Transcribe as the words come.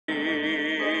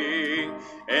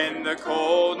In the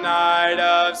cold night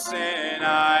of sin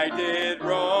I did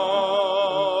roam,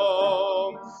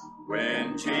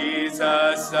 when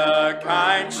Jesus, the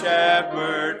kind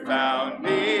shepherd, found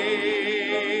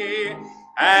me,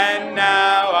 and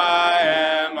now I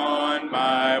am on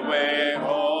my way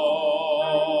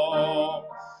home.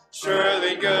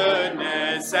 Surely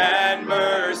goodness and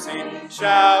mercy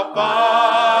shall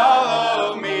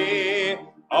follow me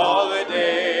all the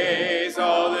days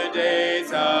of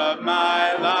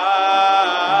my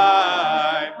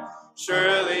life.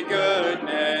 Surely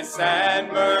goodness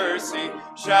and mercy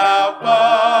shall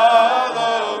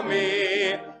follow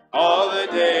me all the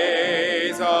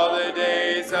days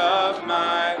of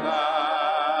my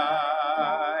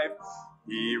life.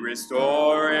 He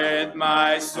restoreth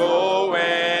my soul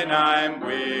when I'm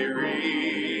weary.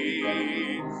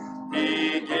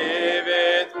 He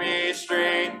giveth me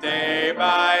strength day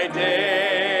by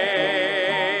day.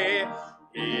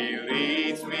 He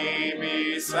leads me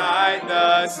beside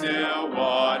the still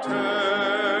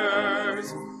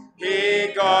waters. He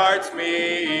guards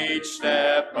me each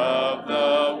step of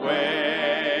the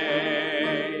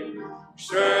way.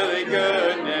 Surely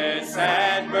goodness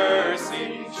and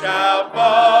mercy shall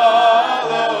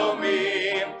follow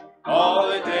me all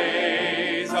the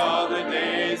days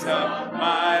of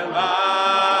my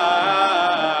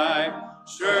life.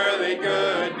 Surely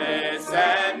goodness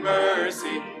and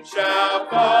mercy shall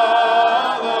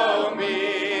follow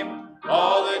me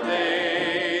all the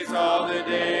days of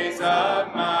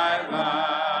my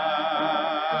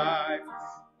life.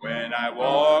 When I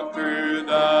walk through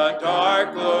the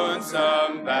dark,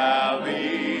 lonesome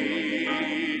valley,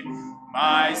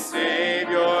 my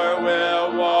Savior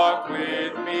will walk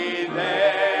with me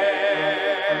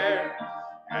there,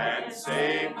 and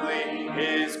safely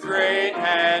His great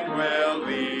hand will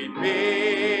lead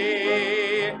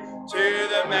me to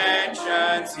the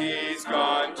mansions He's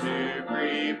gone to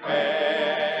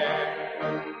prepare.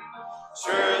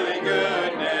 Surely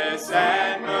goodness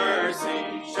and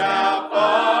mercy shall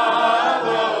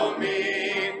follow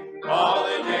me all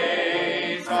the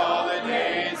days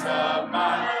of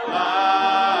my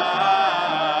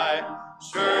life.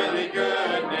 Surely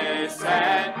goodness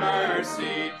and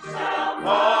mercy shall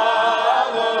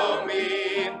follow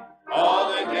me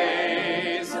all the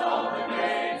days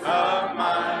of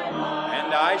my life.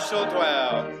 And I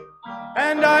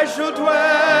shall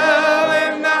dwell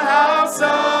in the house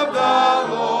of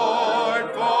the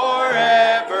Lord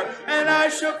forever, and I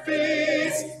shall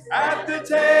feast at the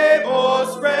table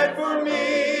spread for me.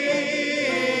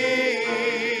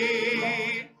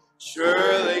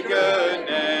 Surely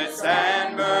goodness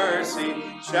and mercy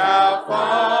shall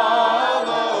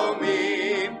follow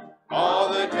me all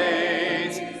the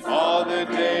days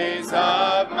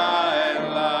of my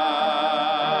life.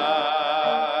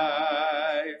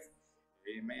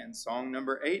 Amen. Song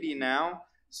number 80 now.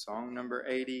 Song number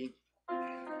 80.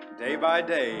 Day by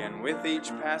day and with each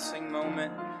passing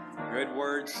moment. Good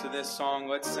words to this song.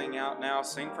 Let's sing out now.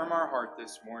 Sing from our heart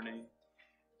this morning.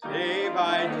 Day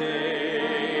by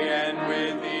day and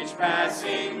with each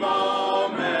passing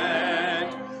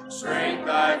moment, strength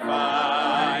I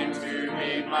find to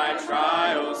meet my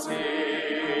trials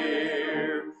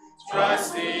here.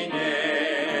 Trusting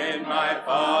in my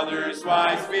Father's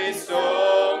wise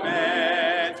bestowment,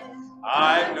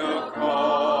 I've no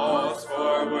cause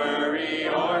for worry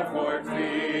or for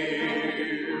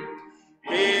fear.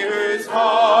 He whose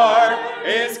heart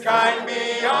is kind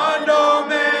beyond all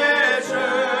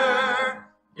measure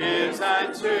gives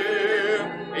unto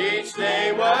each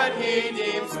day what He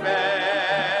deems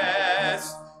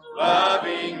best.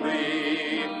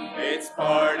 Lovingly, it's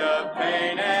part of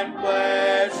pain and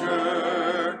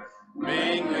pleasure,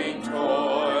 mingling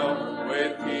toil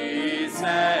with peace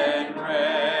and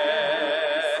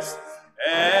rest.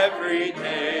 Every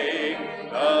day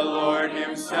the Lord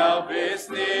Himself is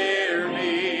near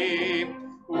me,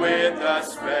 with a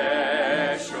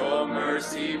special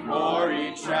mercy for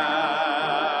each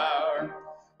hour.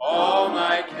 All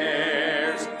my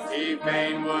cares He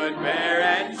fain would bear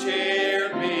and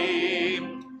cheer me,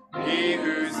 He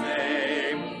whose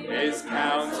name is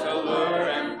Counselor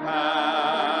and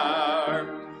Power.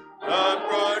 The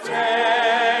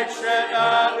protection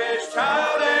of His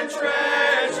child and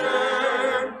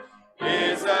treasure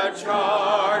is a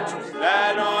charge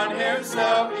that on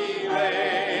Himself He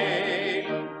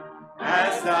laid.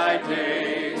 As thy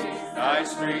days, thy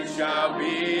strength shall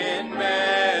be in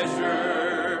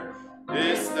measure.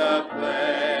 This the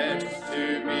pledge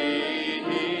to me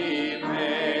He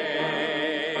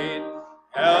made.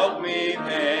 Help me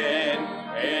then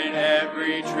in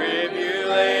every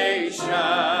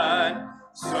tribulation,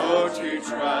 so to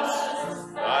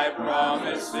trust the thy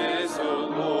promises, O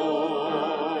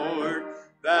Lord,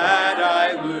 that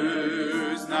I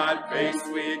lose not faith's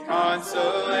sweet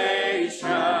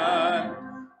consolation,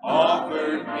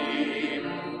 offered me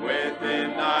within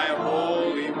thy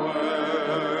holy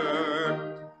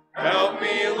word. Help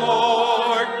me,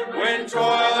 Lord, when toil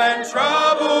and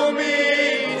trouble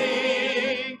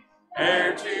meeting,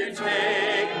 ere to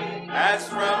take as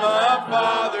from a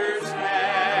father's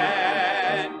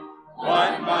hand,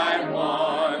 one by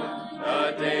one,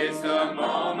 the days, the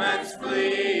moments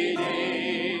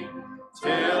fleeting,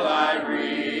 till I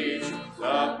reach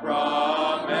the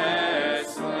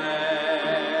promised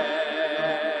land.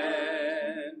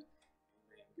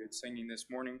 Good singing this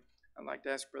morning. I'd like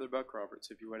to ask Brother Buck Roberts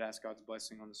if you would ask God's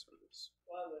blessing on the service.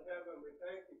 Father in heaven, we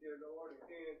thank you, dear Lord,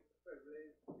 again for the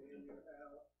privilege to be in your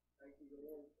house. Thank you,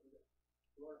 Lord, for the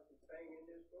work of singing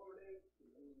this morning.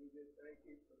 And we just thank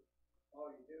you for all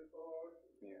you do for us.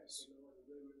 Yes. You know,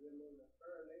 the women on the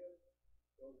prayer list.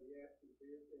 Lord, we ask you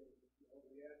this, and Lord,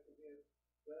 we ask you this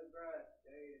blood right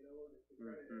today in order to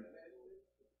pray that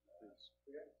message.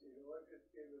 We ask you, Lord, just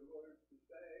give them words to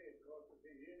say, and Lord, to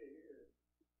be in here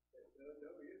that don't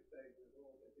know your Savior,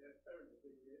 Lord, that just turn to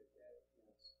be this day.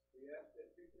 We ask that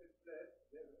you just bless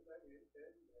everything you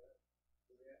said and done.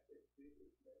 We ask that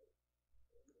Jesus' name.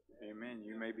 Amen.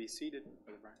 You may be seated,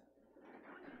 Brother Brian.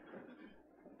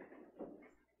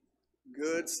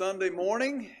 Good Sunday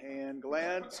morning, and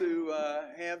glad to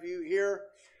have you here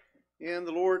in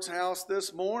the Lord's house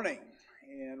this morning,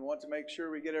 and want to make sure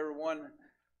we get everyone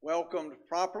welcomed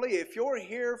properly. If you're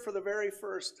here for the very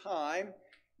first time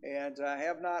and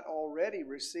have not already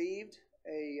received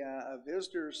a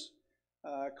visitor's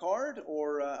card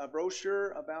or a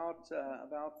brochure about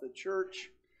the church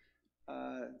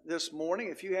this morning,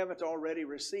 if you haven't already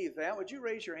received that, would you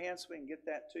raise your hand so we can get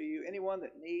that to you? Anyone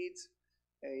that needs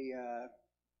a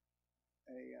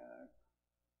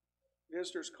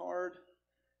visitor's card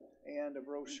and a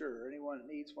brochure. Anyone that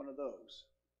needs one of those?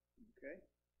 Okay.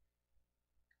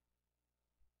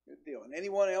 Good deal. And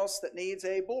anyone else that needs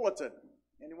a bulletin?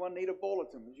 Anyone need a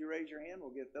bulletin? Would you raise your hand?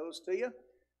 We'll get those to you.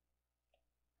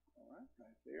 All right,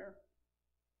 right there.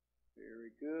 Very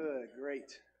good.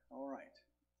 Great. All right.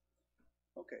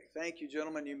 Okay, thank you,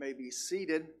 gentlemen. You may be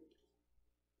seated.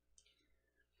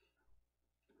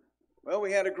 Well,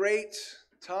 we had a great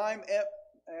time at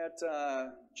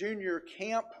junior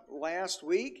camp last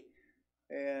week,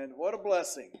 and what a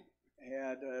blessing.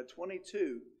 Had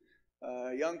 22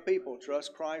 young people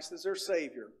trust Christ as their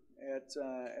Savior. At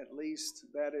least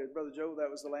that is, Brother Joe, that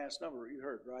was the last number you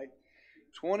heard, right?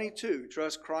 22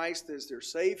 trust Christ as their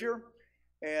Savior,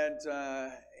 and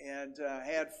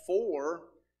had 4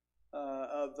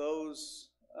 of those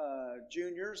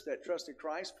juniors that trusted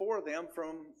Christ, 4 of them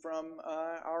from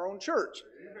our own church.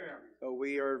 Amen. So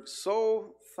we are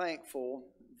so thankful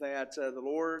that the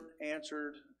Lord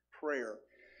answered prayer.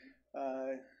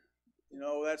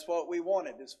 That's what we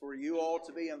wanted, is for you all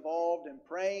to be involved in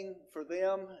praying for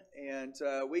them, and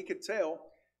we could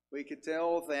tell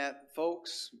that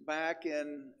folks back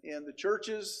in the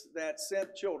churches that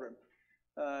sent children,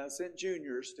 sent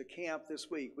juniors to camp this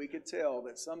week, we could tell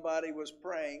that somebody was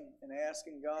praying and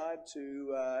asking God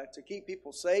to keep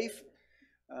people safe.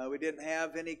 We didn't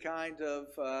have any kind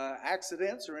of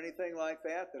accidents or anything like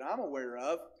that I'm aware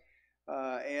of,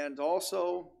 and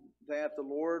also that the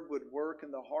Lord would work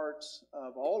in the hearts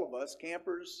of all of us,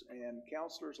 campers and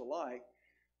counselors alike,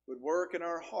 would work in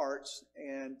our hearts,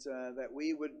 and that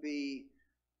we would be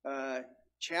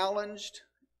challenged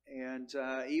and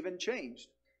even changed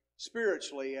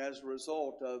spiritually as a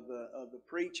result of the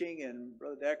preaching. And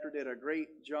Brother Decker did a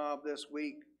great job this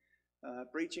week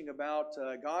preaching about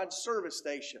God's service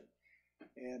station,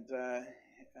 and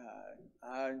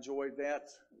I enjoyed that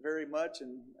very much,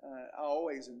 and I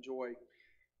always enjoy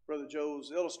Brother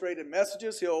Joe's illustrated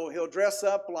messages. He'll dress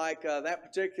up like that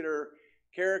particular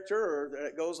character, or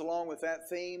that goes along with that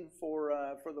theme for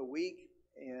the week,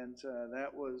 and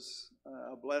that was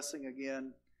a blessing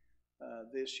again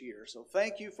this year. So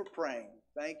thank you for praying,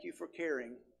 thank you for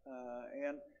caring,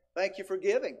 and thank you for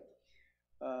giving.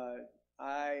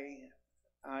 I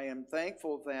am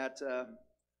thankful that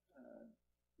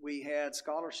we had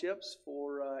scholarships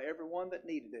for everyone that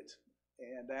needed it,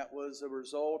 and that was a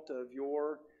result of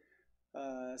your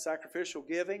sacrificial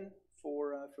giving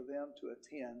for them to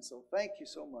attend. So thank you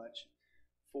so much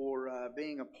for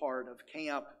being a part of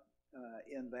camp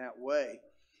in that way.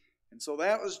 And so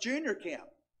that was junior camp.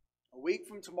 A week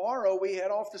from tomorrow, we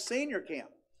head off to senior camp.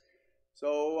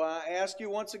 So I ask you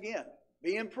once again,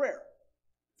 be in prayer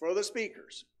for the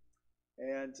speakers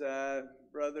And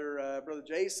Brother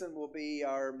Jason will be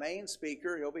our main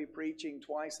speaker. He'll be preaching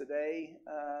twice a day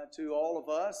to all of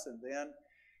us, and then,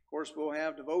 of course, we'll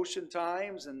have devotion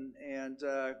times and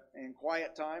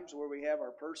quiet times where we have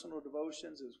our personal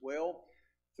devotions as well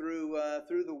through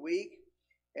the week.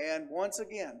 And once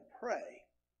again, pray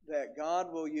that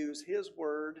God will use His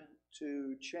Word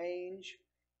to change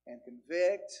and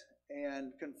convict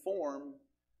and conform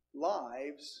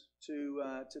lives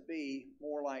to be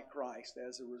more like Christ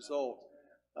as a result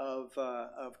of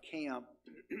camp.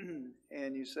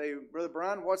 And you say, Brother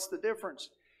Brian, what's the difference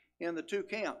in the two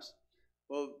camps?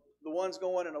 Well, the ones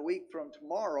going in a week from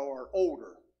tomorrow are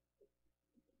older.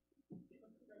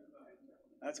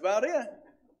 That's about it.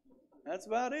 That's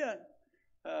about it.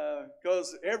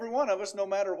 Because every one of us, no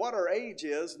matter what our age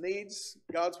is, needs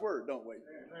God's Word, don't we?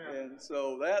 And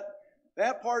so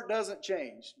that part doesn't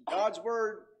change. God's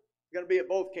Word is going to be at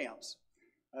both camps.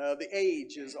 The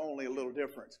age is only a little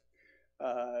different.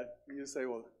 You say,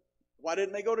 well, why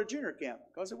didn't they go to junior camp?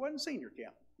 Because it wasn't senior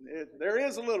camp. There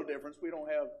is a little difference. We don't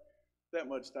have that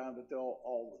much time to tell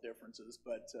all the differences,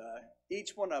 but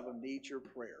each one of them needs your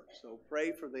prayer. So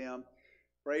pray for them.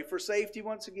 Pray for safety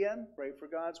once again. Pray for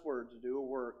God's Word to do a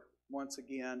work once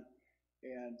again.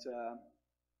 And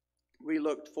we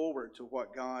look forward to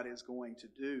what God is going to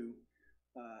do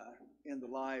in the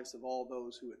lives of all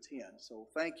those who attend. So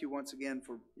thank you once again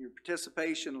for your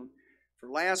participation for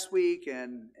last week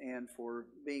and for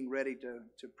being ready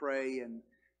to pray and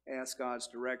ask God's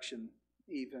direction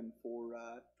even for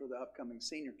the upcoming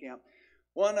senior camp.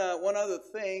 One other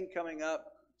thing coming up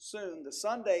soon, the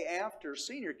Sunday after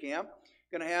senior camp,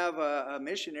 going to have a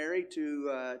missionary to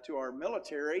our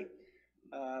military,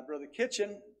 Brother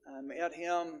Kitchen. I met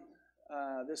him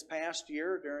this past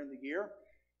year during the year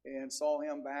and saw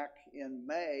him back in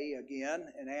May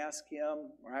again and asked him,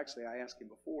 or actually I asked him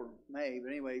before May, but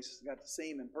anyways, got to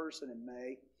see him in person in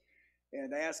May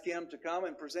and asked him to come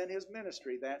and present his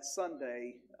ministry that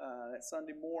Sunday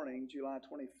morning, July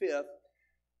 25th.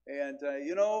 And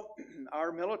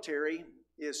our military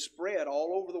is spread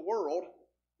all over the world,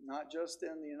 not just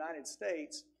in the United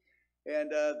States,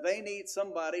 and they need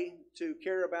somebody to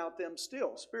care about them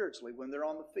still spiritually when they're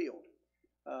on the field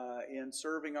in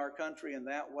serving our country in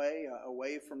that way,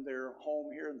 away from their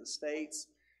home here in the States.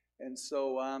 And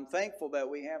so I'm thankful that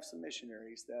we have some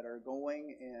missionaries that are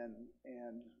going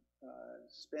and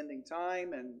spending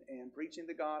time and preaching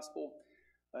the gospel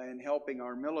and helping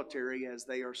our military as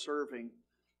they are serving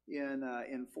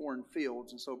in foreign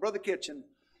fields. And so Brother Kitchen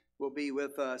will be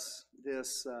with us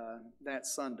that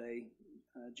Sunday,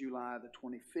 July the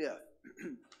 25th.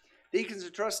 Deacons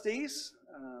and trustees,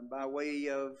 by way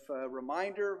of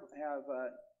reminder, have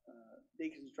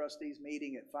Deacons and trustees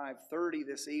meeting at 5:30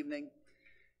 this evening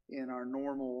in our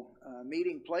normal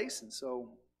meeting place, and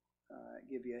so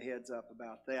give you a heads up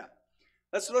about that.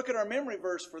 Let's look at our memory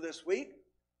verse for this week.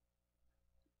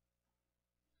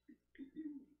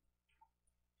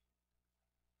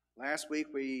 Last week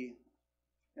we,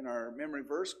 in our memory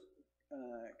verse,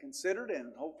 considered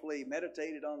and hopefully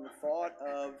meditated on the thought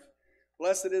of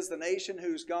blessed is the nation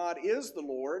whose God is the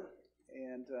Lord,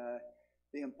 and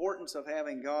the importance of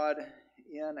having God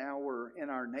in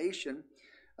our nation.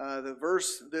 The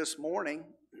verse this morning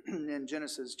in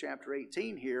Genesis chapter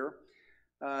 18 here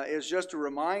is just a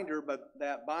reminder, but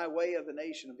that by way of the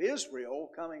nation of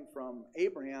Israel, coming from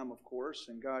Abraham, of course,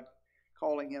 and God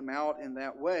calling him out in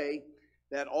that way,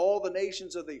 that all the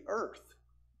nations of the earth,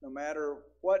 no matter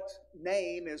what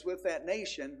name is with that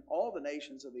nation, all the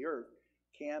nations of the earth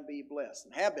can be blessed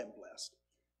and have been blessed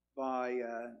by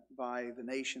the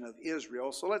nation of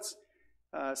Israel. So let's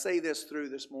say this through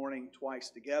this morning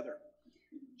twice together.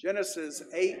 Genesis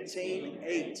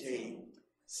 18:18.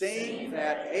 Seeing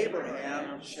that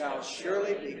Abraham shall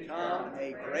surely become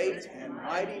a great and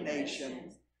mighty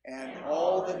nation, and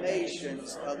all the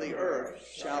nations of the earth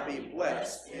shall be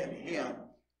blessed in him.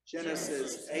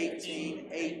 Genesis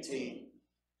 18:18.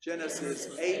 Genesis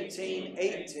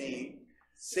 18:18.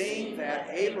 Seeing that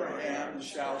Abraham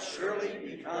shall surely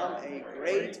become a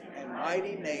great and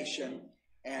mighty nation,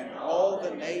 and all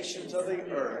the nations of the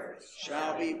earth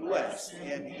shall be blessed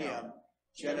in him.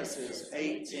 Genesis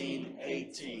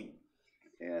 18:18.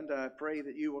 And I pray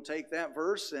that you will take that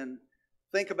verse and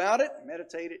think about it,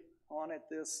 meditate on it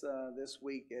this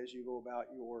week as you go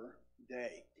about your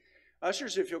day.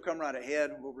 Ushers, if you'll come right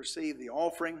ahead, we'll receive the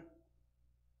offering.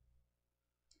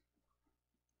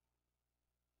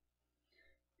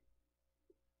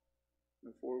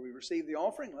 Before we receive the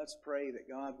offering, let's pray that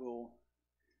God will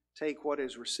take what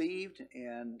is received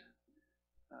and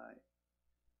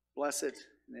bless it,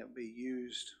 and it will be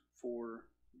used for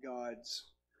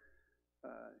God's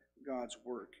God's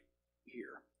work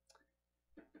here.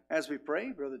 As we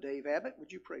pray, Brother Dave Abbott,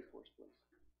 would you pray for us, please?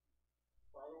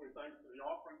 Father, we thank you for the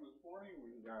offering this morning.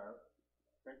 We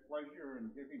take pleasure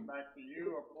in giving back to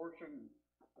you a portion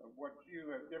of what you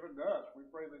have given to us. We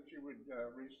pray that you would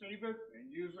receive it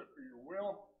and use it for your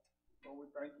will. Lord, we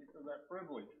thank you for that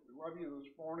privilege. We love you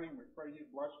this morning. We pray you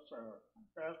bless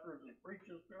Pastor as he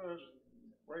preaches to us.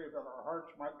 Pray that our hearts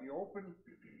might be open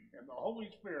and the Holy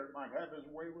Spirit might have his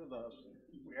way with us.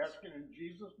 We ask it in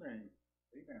Jesus' name.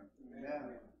 Amen.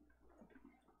 Amen.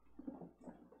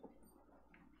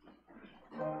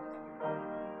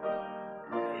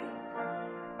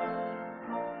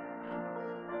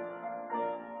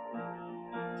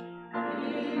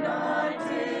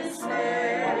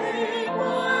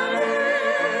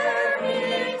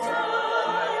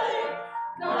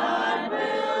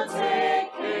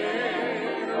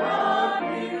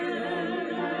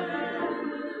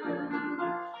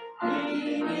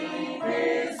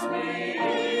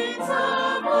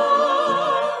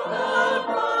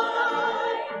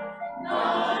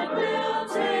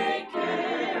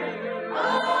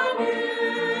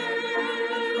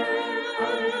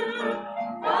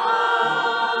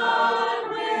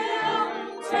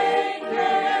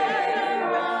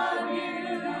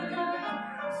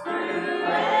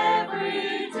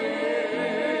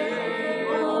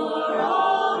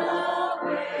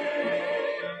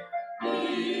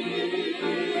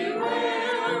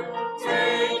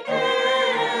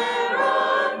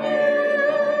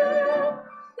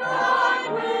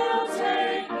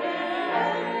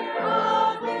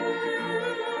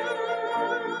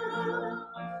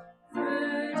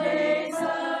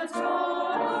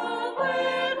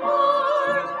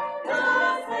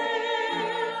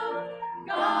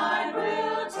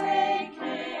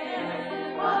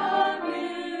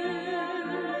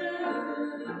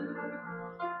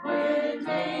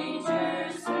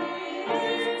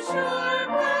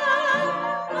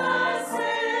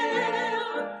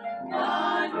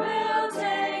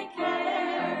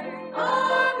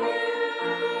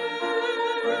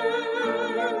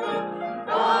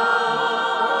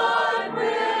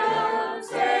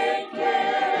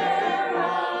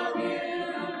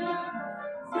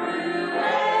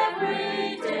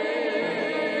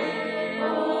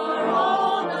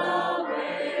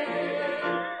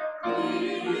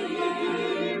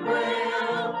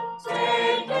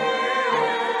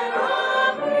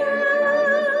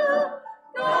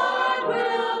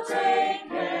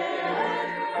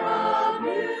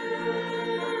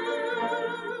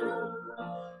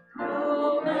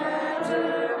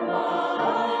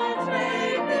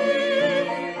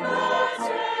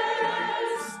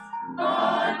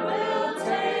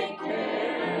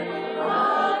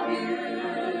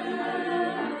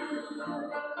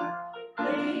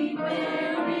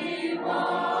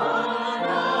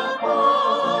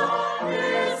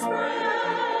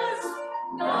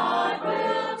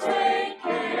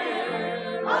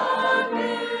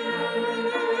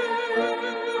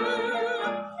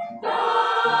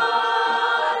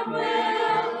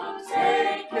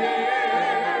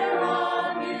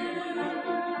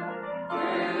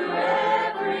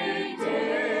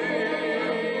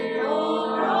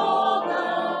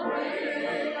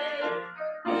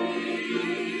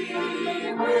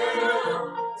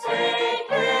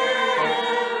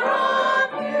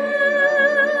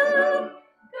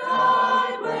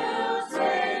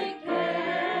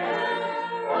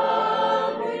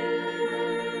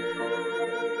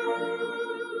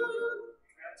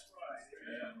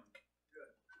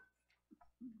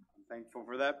 Thankful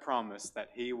for that promise that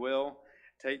He will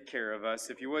take care of us.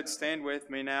 If you would stand with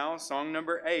me now, song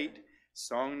number 8.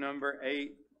 Song number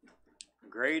 8.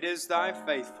 Great is thy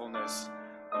faithfulness,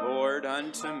 Lord,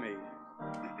 unto me.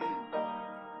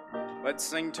 Let's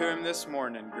sing to Him this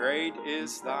morning. Great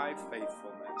is thy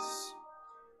faithfulness.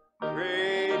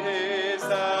 Great is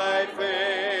thy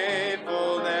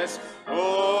faithfulness,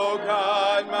 O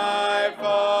God, my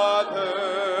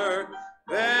Father.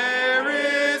 There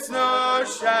is no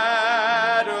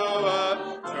shadow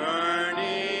of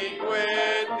turning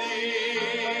with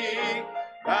thee.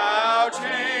 Thou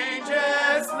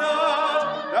changest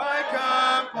not, thy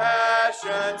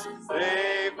compassions,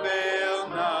 they fail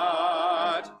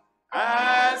not.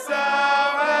 As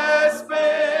thou hast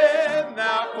been,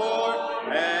 thou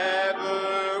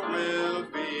forever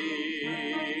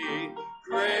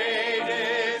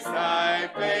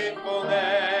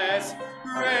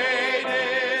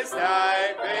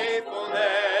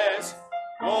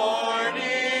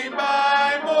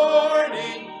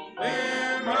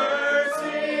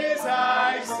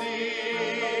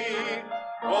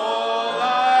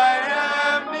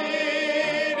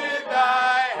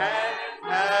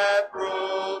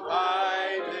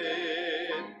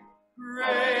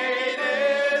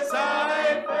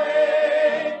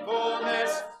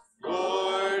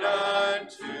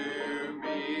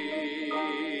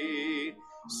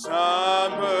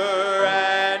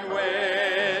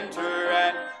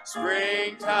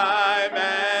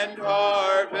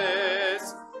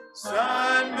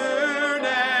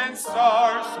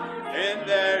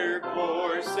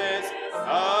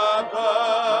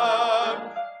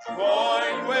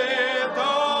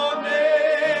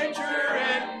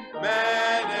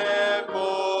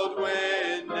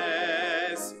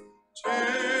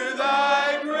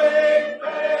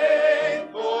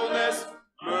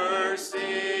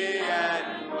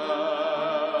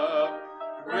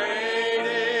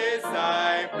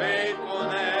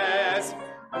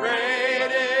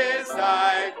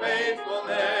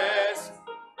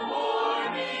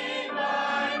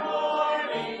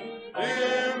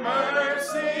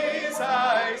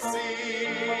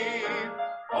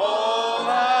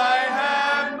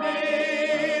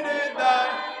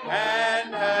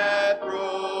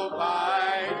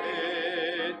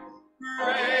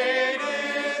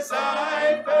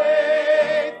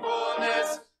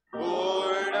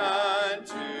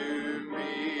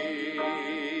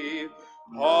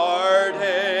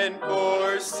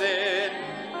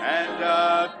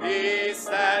peace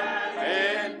that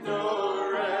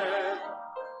endureth,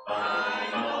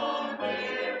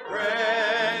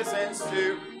 presence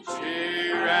to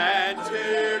cheer and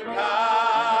to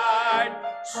guide,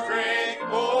 strength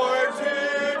for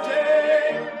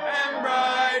today and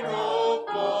bright hope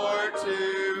for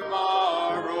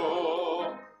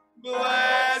tomorrow.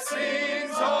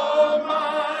 Blessings all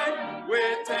mine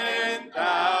with 10,000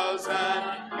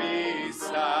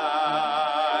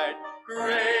 beside.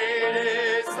 Great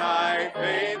is thy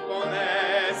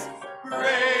faithfulness,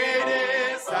 great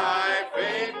is thy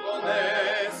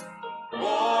faithfulness.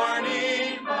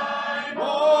 Morning by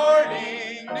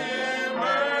morning, new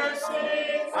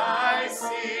mercies I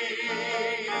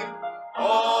see.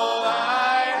 All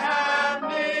I have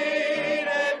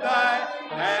needed, thy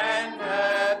hand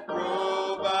hath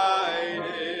provided.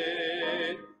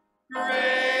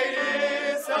 Great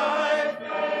is thy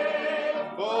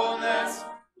faithfulness,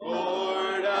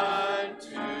 Lord,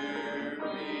 unto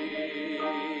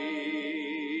me.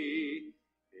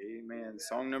 Amen.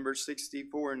 Song number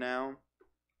 64 now.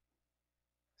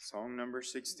 Song number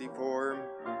 64.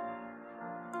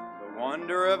 The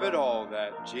wonder of it all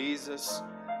that Jesus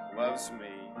loves me.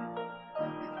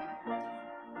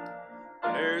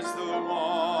 There's the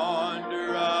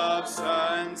wonder of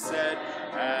sunset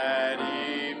at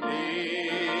evening,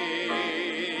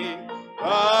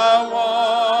 a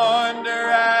wonder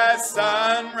as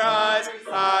sunrise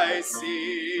I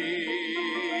see.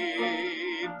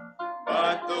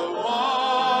 But the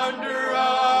wonder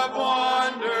of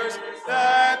wonders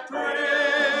that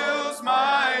thrills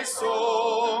my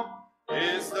soul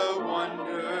is the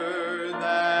wonder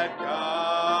that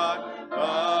God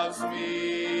loves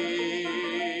me.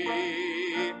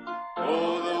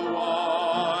 Oh, the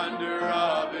wonder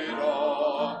of it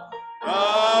all,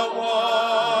 the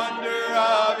wonder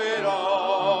of it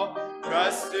all,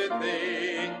 trusted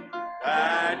thing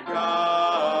that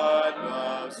God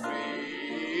loves me.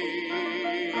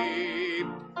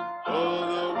 Oh,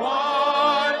 the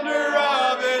wonder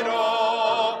of it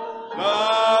all,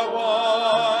 the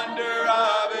wonder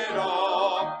of it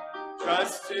all,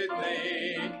 trusted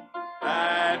thing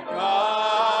that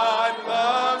God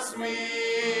loves me.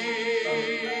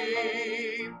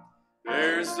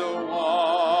 There's the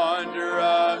wonder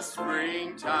of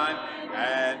springtime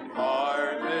and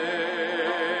harvest,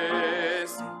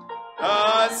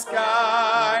 the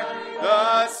sky,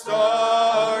 the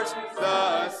stars,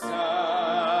 the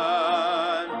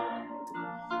sun.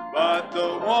 But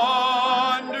the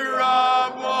wonder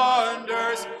of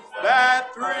wonders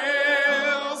that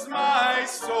thrills my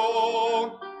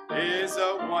soul is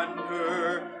a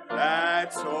wonder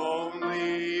that's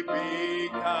only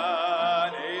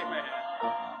begun. Amen.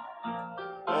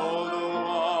 Oh, the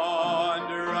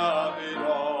wonder of it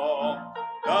all,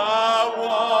 the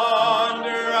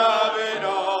wonder of it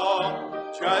all,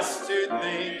 just to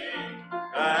think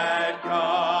that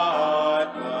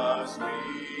God loves me.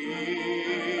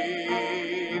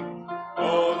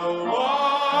 Oh, the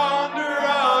wonder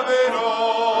of it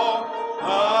all,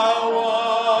 the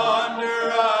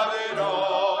wonder of it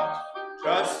all,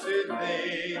 just to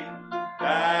think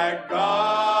that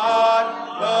God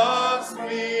loves me.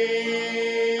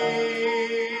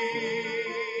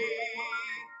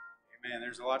 Amen.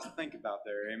 There's a lot to think about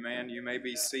there. Amen. You may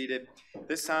be seated.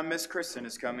 This time, Miss Kristan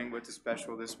is coming with the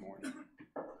special this morning.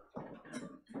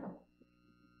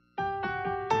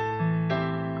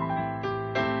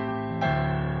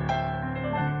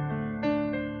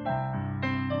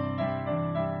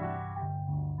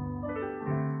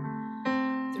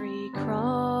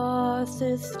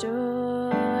 Crosses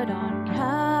stood on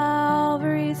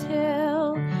Calvary's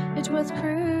hill. It was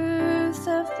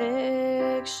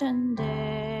crucifixion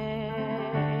day.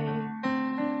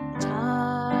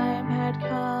 Time had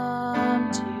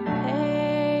come to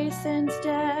pay sin's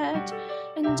debt,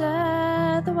 and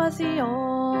death was the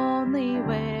only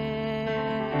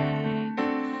way.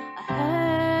 A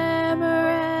hammer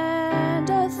and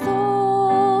a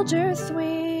soldier's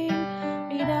swing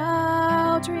beat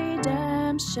out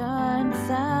redemption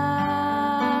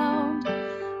sound,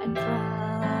 and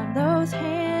from those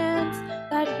hands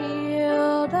that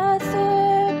healed the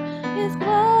sick, his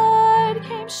blood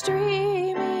came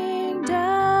streaming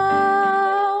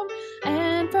down,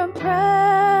 and from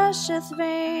precious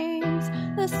veins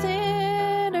the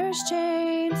sinner's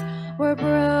chains were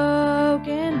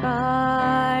broken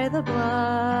by the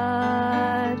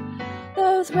blood.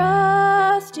 Those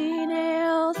rusty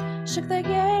nails shook the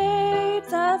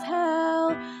gates of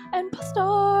hell and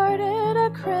started a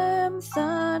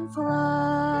crimson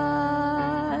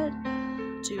flood.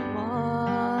 To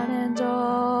one and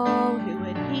all who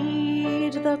would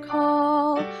heed the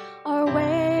call, our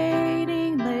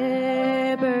waiting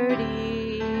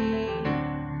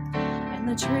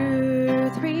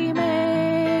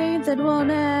will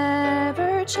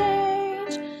never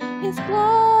change. His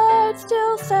blood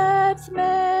still sets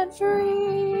men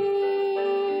free.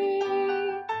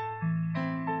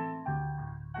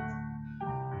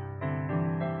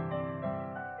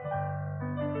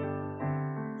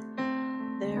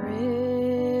 There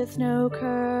is no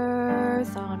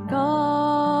curse on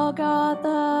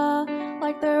Golgotha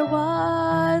like there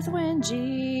was when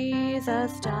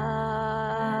Jesus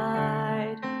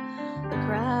died. The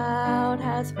crowd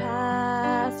has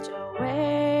passed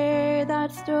away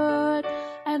that stood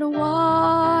and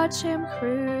watched him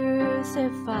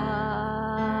crucified.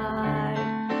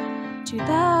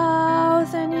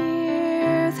 2,000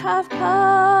 years have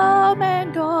come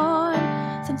and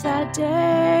gone since that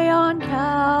day on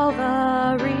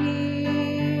Calvary.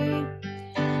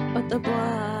 But the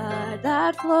blood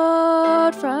that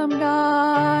flowed from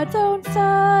God's own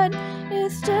Son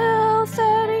is still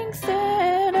setting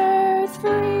sinners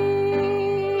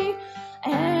free.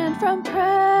 And from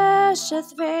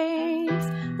precious veins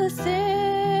the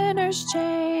sinner's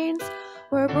chains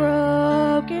were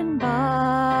broken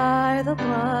by the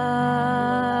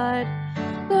blood.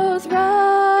 Those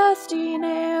rusty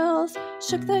nails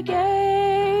shook the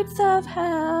gates of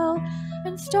hell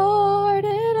and stored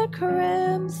in a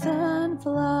crimson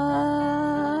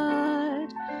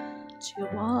flood. To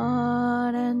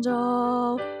one and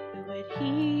all who would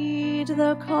heed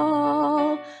the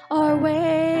call are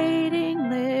waiting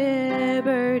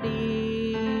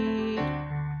liberty.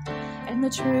 And the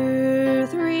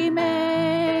truth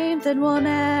remains and will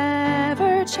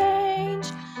never change.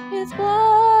 His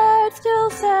blood still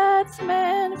sets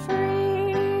men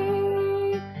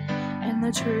free. And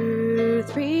the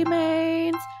truth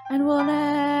remains and will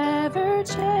never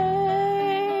change.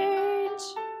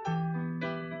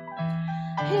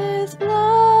 His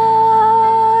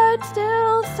blood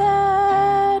still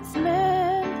sets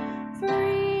men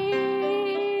free.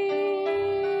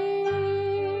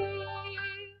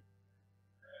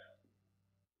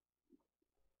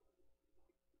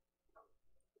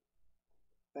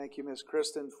 Thank you, Miss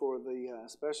Kristan, for the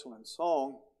special in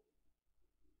song.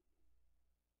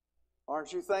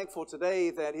 Aren't you thankful today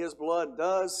that His blood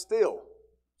does still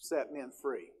set men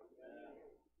free?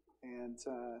 And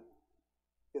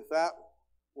if that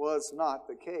was not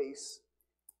the case,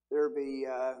 there'd be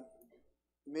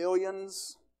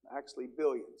millions, actually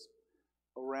billions,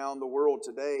 around the world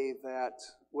today that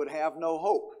would have no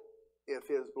hope if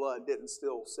His blood didn't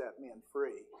still set men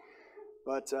free.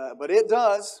 But it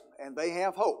does, and they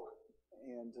have hope.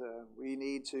 And we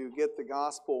need to get the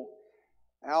gospel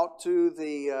out to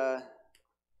the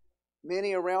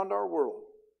many around our world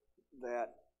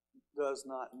that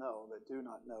do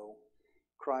not know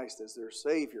Christ as their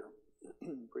Savior.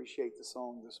 Appreciate the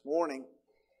song this morning.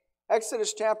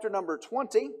 Exodus chapter number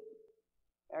 20.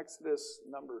 Exodus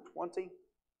number 20.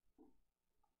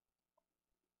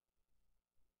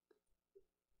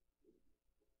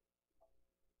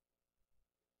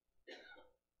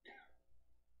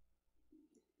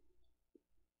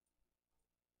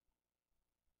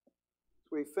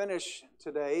 We finish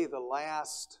today the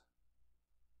last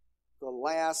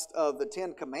of the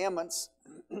 10 Commandments.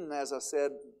 As I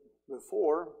said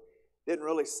before, didn't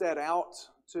really set out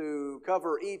to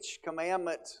cover each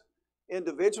commandment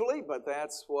individually, but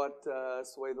that's the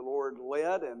way the Lord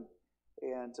led, and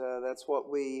that's what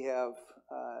we have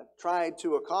tried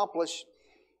to accomplish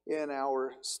in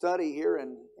our study here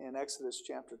in Exodus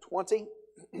chapter 20.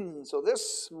 So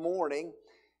this morning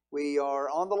we are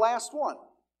on the last one.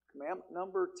 Commandment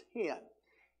number 10.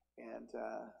 And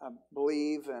I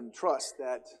believe and trust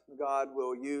that God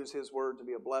will use His Word to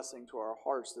be a blessing to our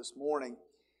hearts this morning.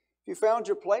 If you found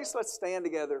your place, let's stand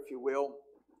together, if you will.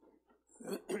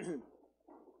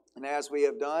 And as we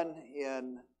have done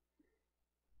in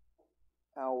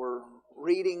our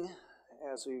reading,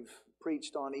 as we've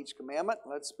preached on each commandment,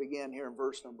 let's begin here in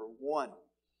verse number 1. It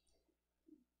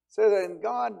says, "And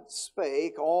God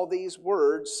spake all these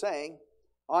words, saying,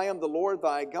 I am the Lord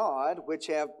thy God, which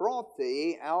have brought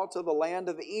thee out of the land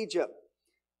of Egypt,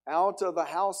 out of the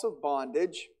house of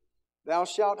bondage. Thou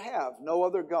shalt have no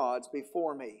other gods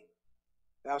before me.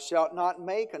 Thou shalt not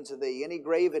make unto thee any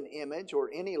graven image or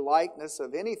any likeness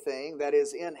of anything that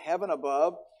is in heaven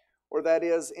above, or that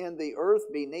is in the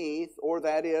earth beneath, or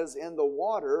that is in the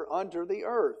water under the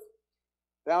earth.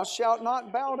 Thou shalt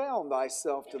not bow down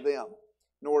thyself to them,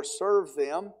 nor serve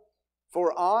them.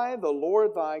 For I, the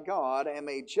Lord thy God, am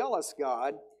a jealous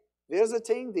God,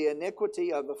 visiting the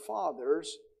iniquity of the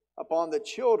fathers upon the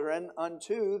children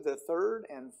unto the third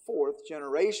and fourth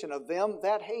generation of them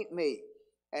that hate me,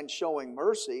 and showing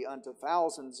mercy unto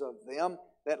thousands of them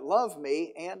that love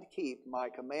me and keep my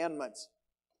commandments.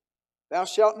 Thou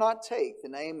shalt not take the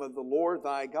name of the Lord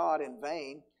thy God in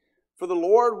vain, for the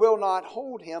Lord will not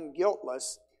hold him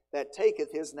guiltless that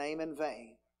taketh his name in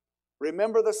vain.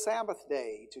 Remember the Sabbath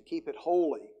day to keep it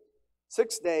holy.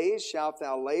 6 days shalt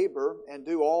thou labor and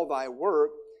do all thy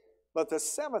work, but the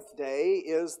seventh day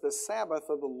is the Sabbath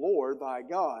of the Lord thy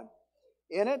God.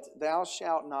 In it thou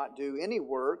shalt not do any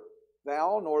work,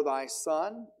 thou, nor thy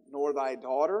son, nor thy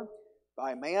daughter,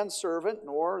 thy manservant,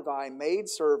 nor thy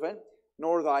maidservant,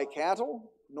 nor thy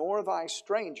cattle, nor thy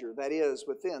stranger that is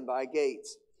within thy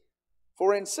gates.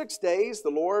 For in 6 days the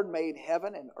Lord made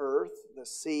heaven and earth, the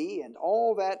sea, and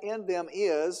all that in them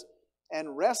is,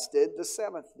 and rested the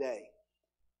seventh day.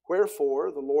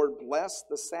 Wherefore the Lord blessed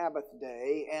the Sabbath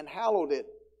day, and hallowed it.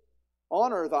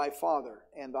 Honor thy father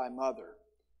and thy mother,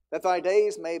 that thy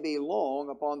days may be long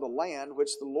upon the land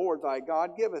which the Lord thy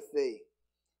God giveth thee.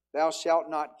 Thou shalt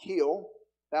not kill,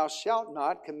 thou shalt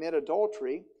not commit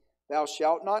adultery, thou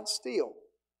shalt not steal,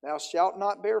 thou shalt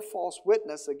not bear false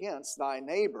witness against thy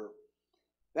neighbor.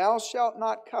 Thou shalt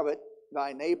not covet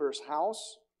thy neighbor's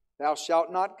house, thou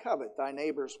shalt not covet thy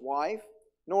neighbor's wife,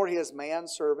 nor his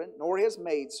manservant, nor his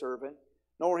maidservant,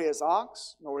 nor his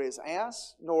ox, nor his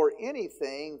ass, nor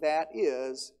anything that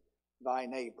is thy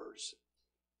neighbor's.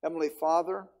 Heavenly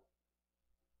Father,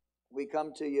 we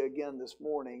come to you again this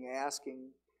morning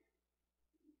asking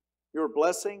your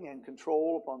blessing and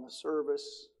control upon the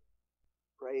service.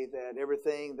 Pray that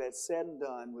everything that's said and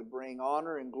done would bring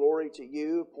honor and glory to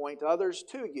you, point others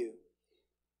to you.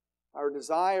 Our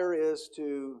desire is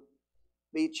to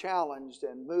be challenged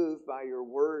and moved by your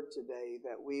word today,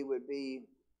 that we would be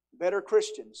better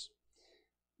Christians,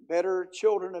 better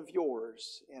children of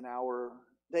yours in our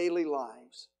daily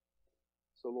lives.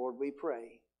 So Lord, we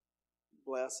pray,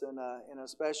 bless in a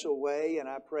special way, and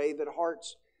I pray that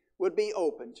hearts would be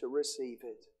open to receive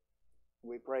it.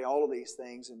 We pray all of these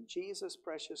things in Jesus'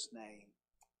 precious name.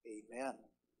 Amen.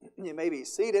 You may be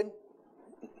seated.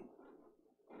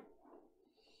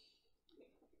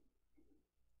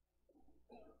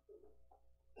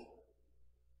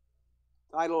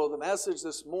 The title of the message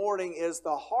this morning is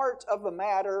The Heart of the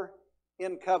Matter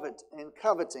in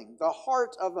Coveting. The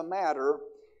Heart of the Matter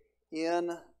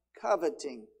in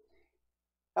Coveting.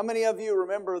 How many of you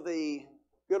remember the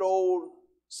good old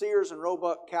Sears and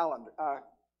Roebuck catalog?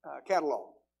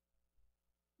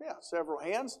 Yeah, several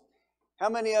hands. How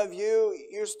many of you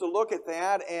used to look at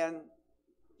that and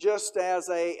just as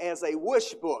a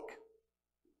wish book?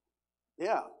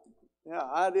 Yeah,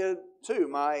 I did too.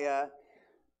 My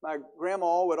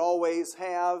grandma would always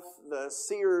have the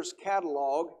Sears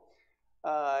catalog,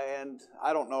 and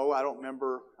I don't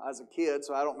remember, I was a kid,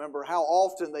 so I don't remember how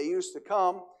often they used to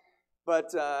come,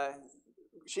 but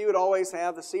she would always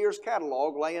have the Sears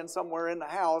catalog laying somewhere in the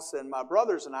house, and my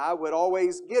brothers and I would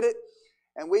always get it,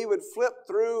 and we would flip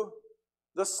through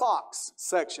the socks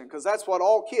section, because that's what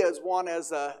all kids want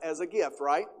as a gift,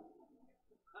 right?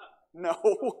 No,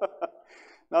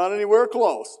 not anywhere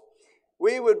close.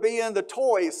 We would be in the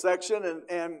toys section,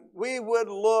 and we would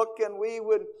look, and we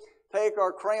would take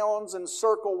our crayons and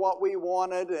circle what we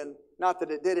wanted, and not that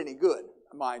it did any good,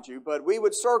 mind you, but we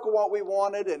would circle what we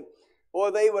wanted, and boy,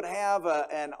 they would have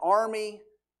an army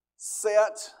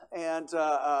set and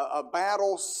a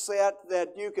battle set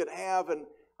that you could have, and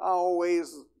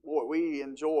we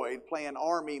enjoyed playing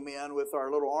army men with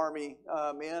our little army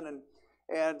men,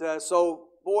 and so,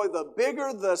 boy, the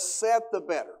bigger the set, the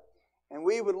better. And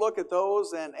we would look at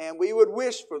those, and we would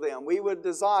wish for them. We would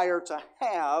desire to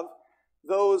have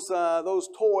those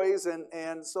toys,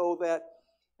 and so that,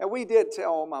 and we did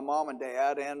tell my mom and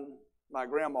dad and my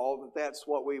grandma that that's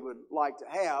what we would like to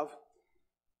have.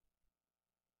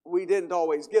 We didn't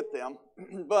always get them,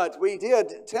 but we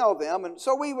did tell them, and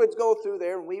so we would go through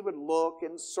there and we would look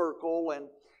and circle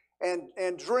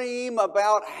and dream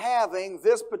about having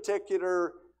this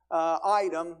particular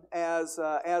item as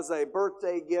a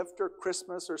birthday gift or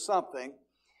Christmas or something.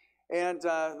 And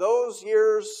those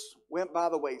years went by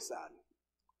the wayside.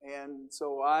 And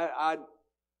so I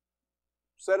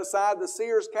set aside the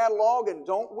Sears catalog and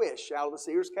don't wish out of the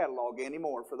Sears catalog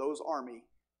anymore for those army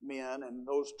men and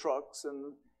those trucks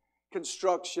and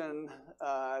construction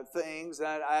things.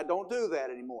 I don't do that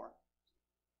anymore.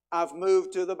 I've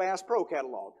moved to the Bass Pro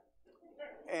catalog.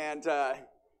 And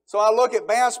so I look at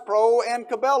Bass Pro and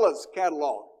Cabela's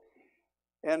catalog.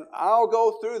 And I'll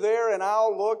go through there and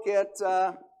I'll look at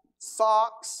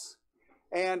socks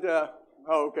and,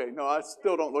 I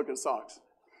still don't look at socks.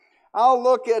 I'll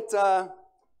look at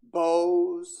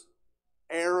bows,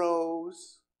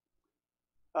 arrows,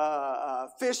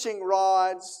 fishing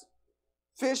rods,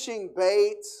 fishing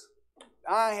baits.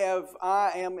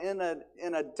 I am in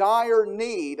a dire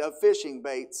need of fishing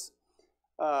baits.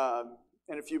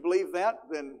 And if you believe that,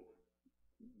 then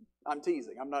I'm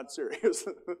teasing. I'm not serious.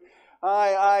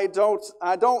 I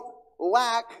don't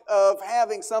lack of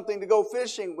having something to go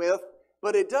fishing with,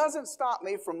 but it doesn't stop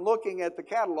me from looking at the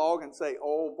catalog and say,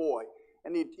 oh boy.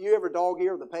 And you ever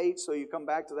dog-ear the page so you come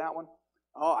back to that one?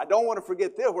 Oh, I don't want to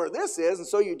forget where this is, and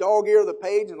so you dog-ear the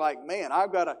page and like, man,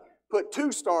 I've got to put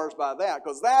 2 stars by that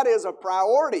because that is a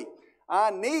priority.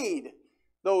 I need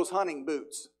those hunting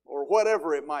boots or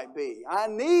whatever it might be. I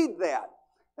need that.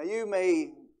 Now, you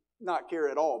may not care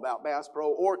at all about Bass Pro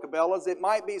or Cabela's. It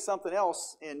might be something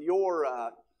else in your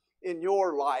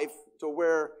life to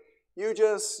where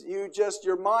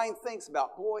your mind thinks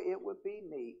about, boy, it would be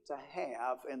neat to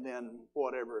have, and then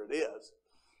whatever it is.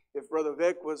 If Brother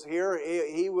Vic was here,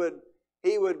 he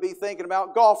would be thinking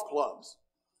about golf clubs.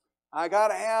 I got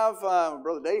to have,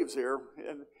 Brother Dave's here,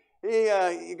 and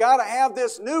you got to have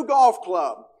this new golf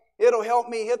club. It'll help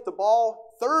me hit the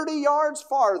ball 30 yards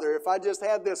farther if I just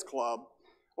had this club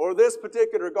or this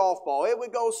particular golf ball. It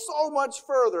would go so much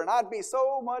further, and I'd be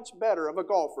so much better of a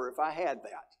golfer if I had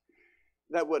that.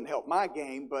 That wouldn't help my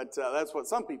game, but that's what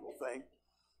some people think.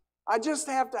 I just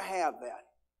have to have that.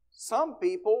 Some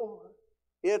people,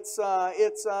 it's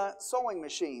sewing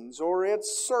machines, or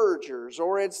it's sergers,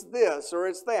 or it's this, or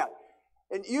it's that.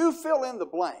 And you fill in the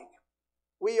blank.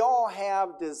 We all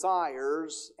have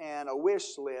desires and a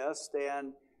wish list,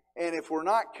 and if we're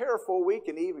not careful, we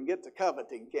can even get to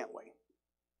coveting, can't we?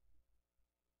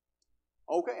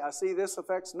 Okay, I see this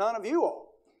affects none of you all.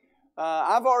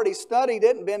 I've already studied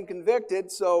it and been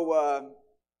convicted, so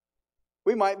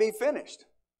we might be finished.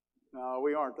 No,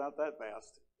 we aren't, not that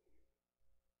fast.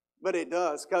 But it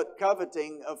does.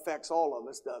 Coveting affects all of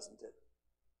us, doesn't it?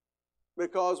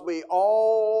 Because we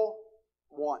all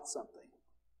want something.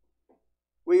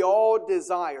 We all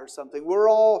desire something.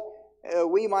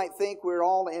 We might think we're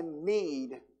all in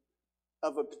need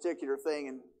of a particular thing.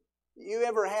 And you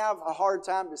ever have a hard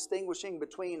time distinguishing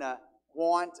between a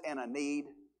want and a need?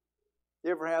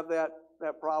 You ever have that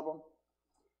problem?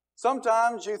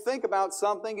 Sometimes you think about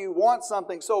something, you want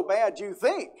something so bad, you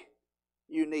think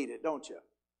you need it, don't you?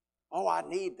 Oh, I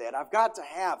need that. I've got to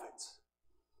have it.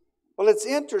 Well, it's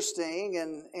interesting,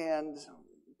 and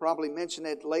probably mention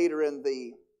it later in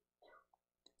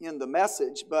the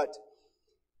message, but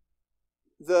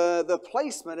the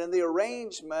placement and the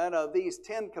arrangement of these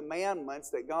 10 commandments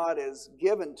that God has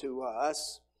given to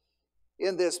us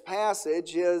in this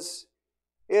passage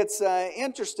it's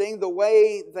interesting the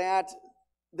way that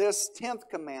this 10th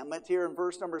commandment here in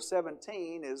verse number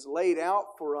 17 is laid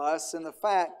out for us, in the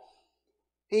fact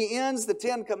he ends the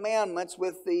 10 commandments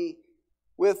with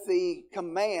the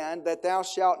command that thou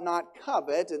shalt not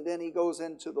covet, and then he goes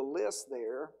into the list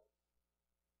there.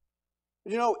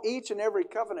 You know, each and every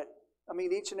covenant,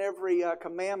 each and every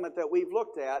commandment that we've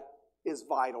looked at is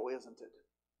vital, isn't it?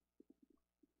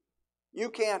 You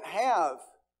can't have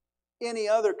any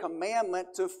other commandment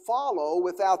to follow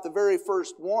without the very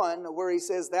first one, where he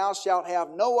says, thou shalt have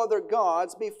no other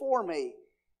gods before me.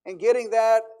 And getting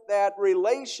that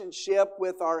relationship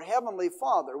with our Heavenly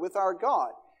Father, with our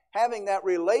God, having that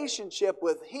relationship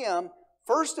with Him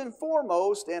first and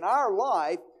foremost in our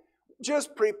life,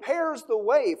 just prepares the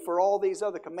way for all these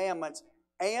other commandments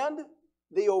and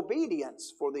the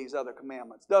obedience for these other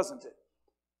commandments, doesn't it?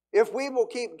 If we will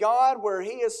keep God where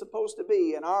He is supposed to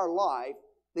be in our life,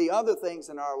 the other things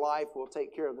in our life will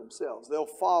take care of themselves. They'll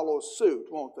follow suit,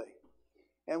 won't they?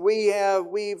 And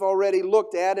we've already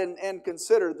looked at and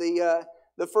considered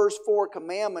the first 4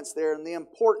 commandments there, and the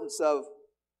importance of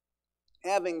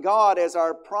having God as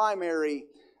our primary,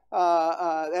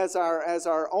 as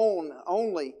our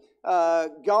only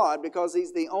God, because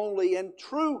He's the only and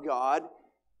true God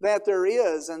that there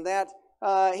is, and that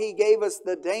He gave us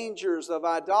the dangers of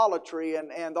idolatry.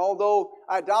 And although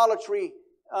idolatry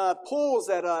pulls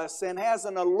at us and has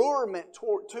an allurement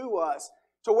to us,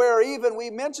 to where even we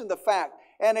mentioned the fact,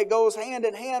 and it goes hand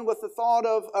in hand with the thought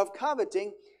of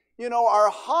coveting, you know,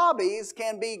 our hobbies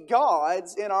can be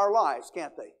gods in our lives,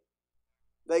 can't they?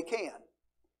 They can.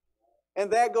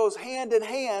 And that goes hand in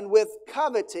hand with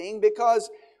coveting, because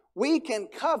we can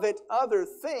covet other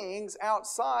things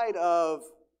outside of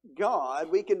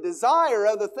God. We can desire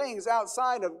other things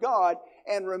outside of God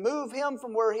and remove Him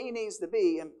from where He needs to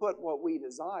be and put what we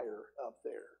desire up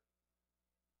there.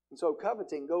 And so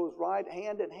coveting goes right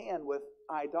hand in hand with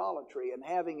idolatry and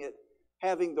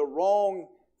having the wrong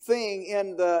thing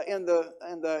in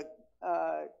the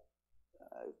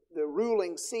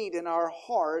ruling seat in our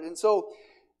heart. And so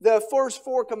the first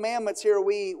 4 commandments here,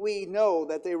 we know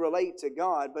that they relate to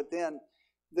God, but then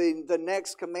the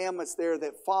next commandments there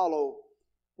that follow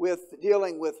with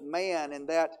dealing with man, and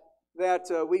that that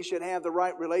we should have the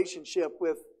right relationship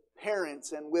with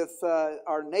parents and with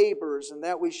our neighbors, and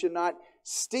that we should not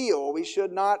steal, we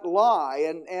should not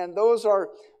lie, and those are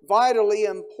vitally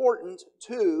important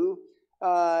to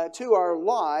our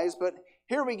lives. But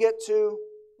here we get to,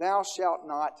 thou shalt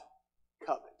not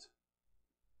covet.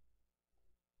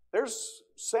 There's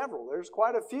several, there's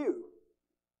quite a few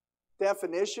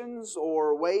definitions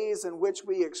or ways in which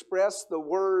we express the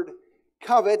word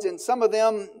covet, and some of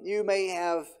them you may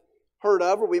have heard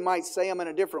of, or we might say them in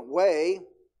a different way.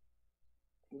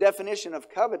 Definition of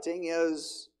coveting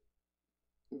is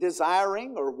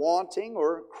desiring or wanting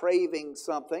or craving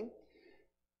something.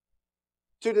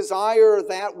 To desire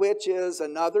that which is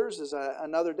another's is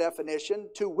another definition.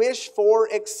 To wish for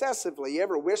excessively. You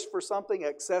ever wish for something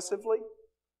excessively?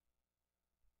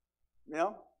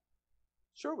 No?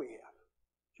 Sure we have.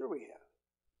 Sure we have.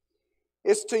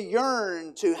 It's to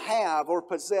yearn to have or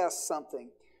possess something.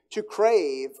 To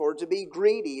crave or to be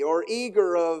greedy or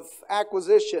eager of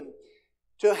acquisition.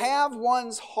 To have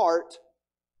one's heart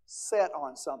set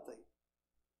on something.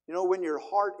 You know, when your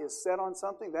heart is set on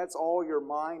something, that's all your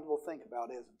mind will think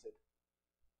about, isn't it?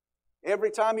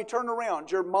 Every time you turn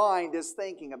around, your mind is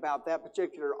thinking about that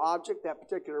particular object, that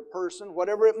particular person,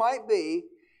 whatever it might be.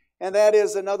 And that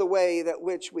is another way that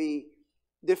which we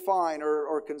define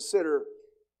or consider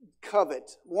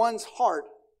covet. One's heart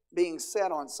being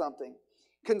set on something.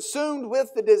 Consumed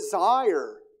with the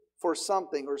desire for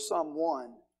something or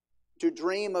someone. To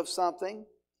dream of something.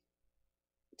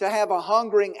 To have a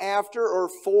hungering after or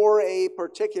for a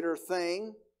particular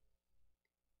thing.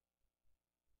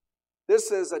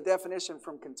 This is a definition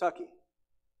from Kentucky.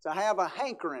 To have a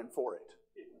hankering for it.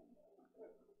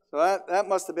 So that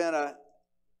must have been a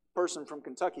person from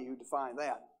Kentucky who defined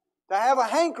that. To have a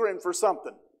hankering for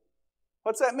something.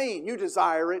 What's that mean? You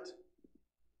desire it.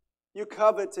 You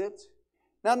covet it.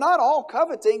 Now, not all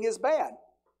coveting is bad.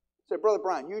 Said, Brother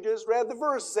Brian, you just read the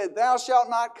verse. It said, thou shalt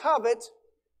not covet.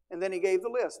 And then he gave the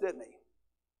list, didn't he?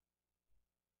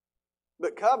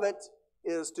 But covet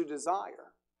is to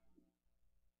desire.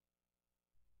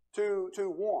 To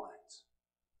want.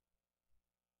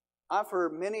 I've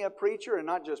heard many a preacher, and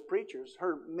not just preachers,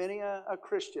 heard many a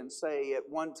Christian say at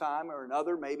one time or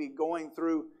another, maybe going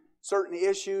through certain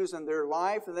issues in their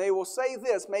life, and they will say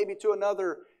this maybe to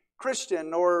another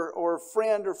Christian or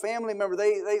friend or family member.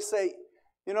 They say,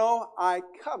 you know, I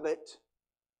covet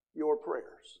your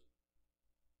prayers.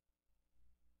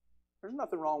 There's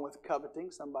nothing wrong with coveting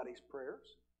somebody's prayers.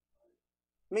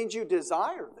 It means you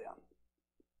desire them.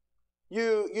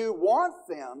 You want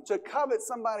them to covet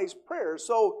somebody's prayers.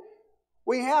 So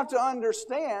we have to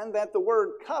understand that the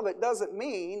word covet doesn't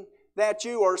mean that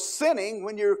you are sinning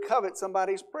when you covet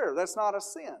somebody's prayer. That's not a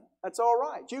sin. That's all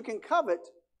right. You can covet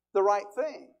the right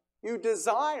thing. You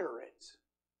desire it.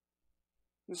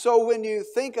 And so when you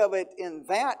think of it in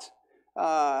that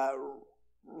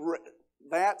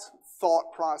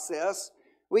thought process,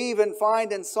 we even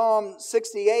find in Psalm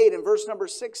 68 and verse number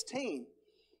 16,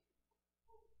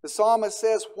 the psalmist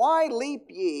says, why leap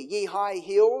ye, ye high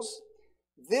hills?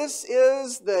 This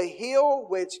is the hill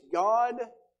which God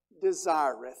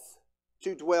desireth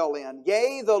to dwell in.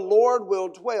 Yea, the Lord will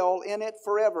dwell in it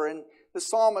forever. And the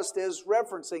psalmist is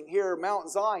referencing here Mount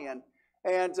Zion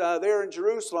and there in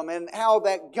Jerusalem, and how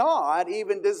that God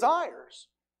even desires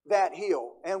that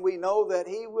hill. And we know that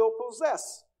He will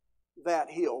possess that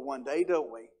hill one day,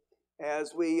 don't we?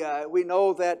 As we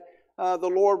know that the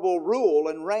Lord will rule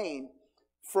and reign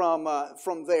from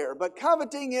there. But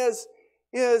coveting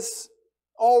is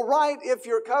all right if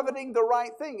you're coveting the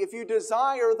right thing. If you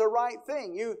desire the right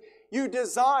thing, you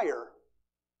desire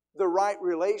the right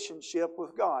relationship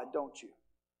with God, don't you?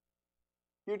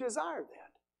 You desire that.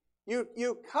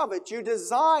 You covet, you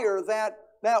desire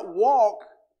that walk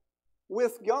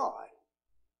with God,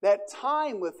 that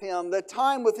time with Him, that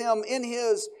time with Him in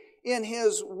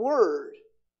His Word.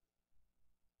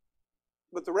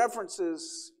 But the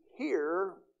references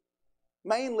here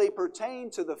mainly pertain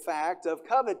to the fact of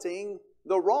coveting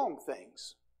the wrong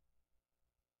things.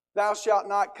 Thou shalt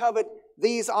not covet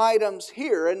these items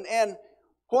here. And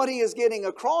what he is getting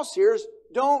across here is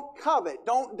don't covet,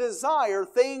 don't desire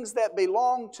things that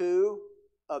belong to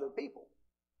other people.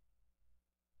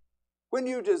 When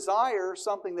you desire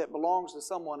something that belongs to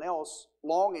someone else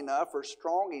long enough or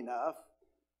strong enough,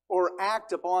 or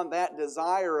act upon that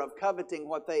desire of coveting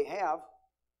what they have,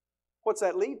 what's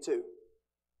that lead to?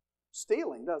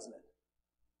 Stealing, doesn't it?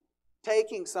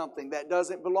 Taking something that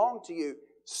doesn't belong to you.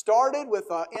 Started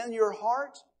with in your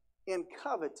heart in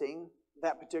coveting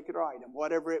that particular item,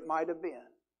 whatever it might have been.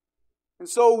 And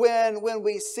so when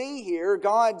we see here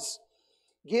God's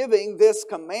giving this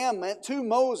commandment to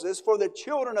Moses for the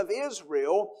children of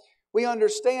Israel, we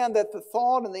understand that the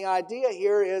thought and the idea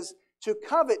here is to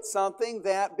covet something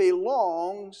that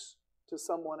belongs to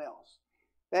someone else.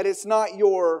 That it's not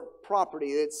your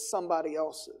property, it's somebody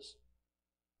else's.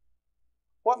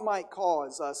 What might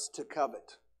cause us to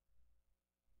covet?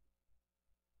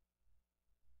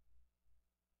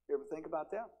 You ever think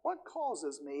about that? What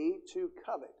causes me to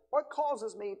covet? What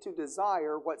causes me to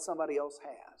desire what somebody else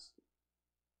has?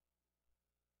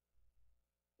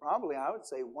 Probably, I would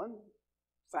say one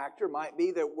factor might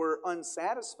be that we're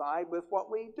unsatisfied with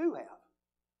what we do have.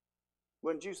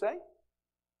 Wouldn't you say?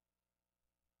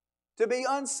 To be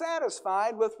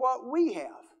unsatisfied with what we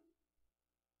have.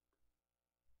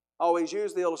 I always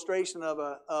use the illustration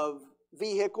of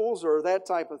vehicles or that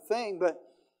type of thing, but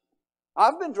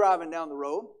I've been driving down the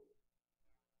road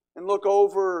and look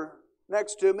over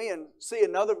next to me and see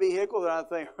another vehicle that I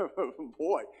think,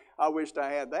 boy, I wished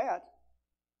I had that.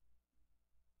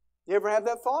 You ever have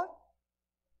that thought?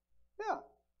 Yeah.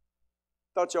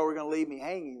 Thought y'all were going to leave me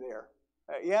hanging there.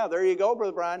 Yeah, there you go,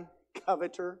 Brother Brian.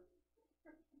 Coveter.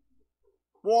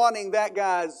 Wanting that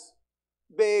guy's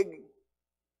big...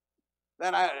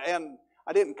 And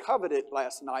I didn't covet it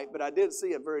last night, but I did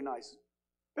see a very nice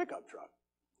pickup truck.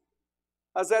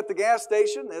 I was at the gas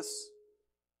station.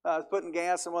 I was putting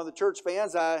gas in one of the church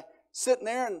vans. I sitting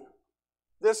there, and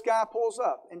this guy pulls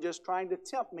up and just trying to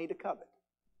tempt me to covet.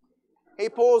 He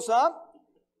pulls up,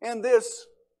 and this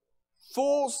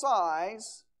full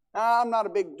size. Now, I'm not a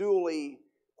big dually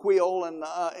wheel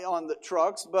on the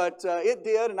trucks, but it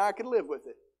did, and I could live with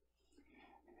it.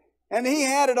 And he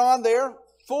had it on there,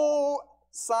 full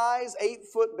size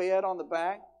 8-foot bed on the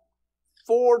back,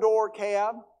 4-door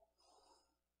cab.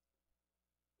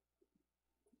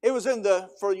 It was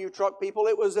for you truck people,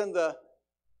 it was in the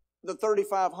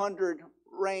 3,500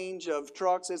 range of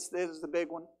trucks. It is the big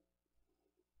one.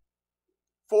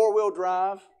 4-wheel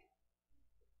drive.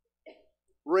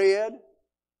 Red.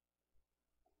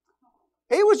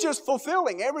 He was just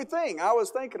fulfilling everything I was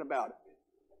thinking about it.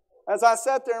 As I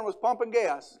sat there and was pumping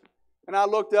gas, and I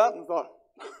looked up and thought,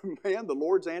 man, the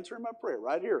Lord's answering my prayer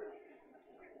right here.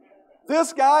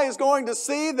 This guy is going to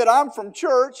see that I'm from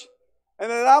church and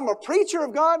that I'm a preacher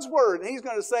of God's Word. And he's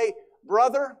going to say,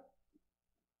 brother,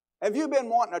 have you been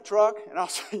wanting a truck? And I'll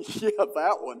say, yeah,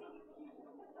 that one.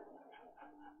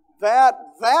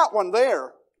 That one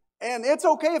there. And it's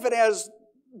okay if it has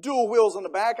dual wheels on the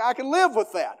back. I can live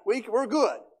with that. We're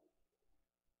good.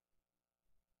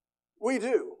 We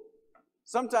do.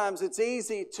 Sometimes it's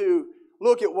easy to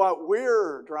look at what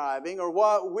we're driving or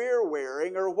what we're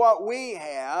wearing or what we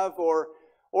have or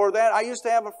that. I used to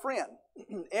have a friend.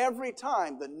 Every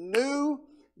time the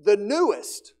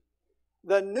newest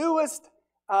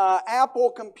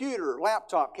Apple computer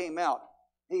laptop came out,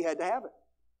 he had to have it.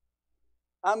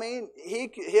 I mean,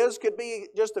 his could be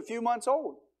just a few months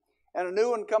old. And a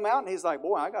new one come out and he's like,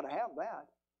 boy, I got to have that.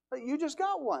 But you just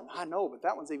got one. I know, but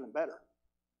that one's even better.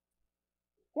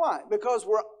 Why? Because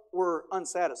we're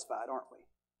unsatisfied, aren't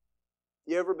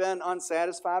we? You ever been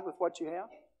unsatisfied with what you have?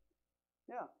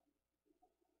 Yeah.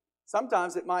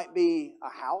 Sometimes it might be a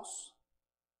house.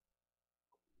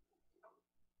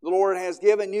 The Lord has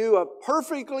given you a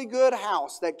perfectly good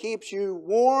house that keeps you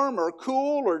warm or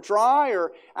cool or dry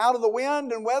or out of the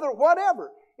wind and weather,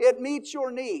 whatever. It meets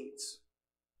your needs.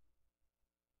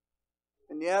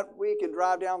 And yet we can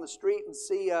drive down the street and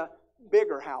see a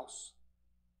bigger house.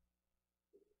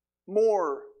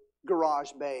 More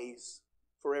garage bays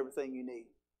for everything you need.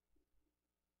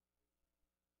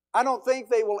 I don't think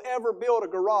they will ever build a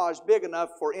garage big enough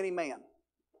for any man.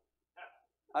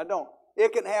 I don't.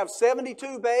 It can have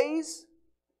 72 bays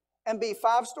and be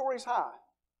 5 stories high.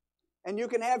 And you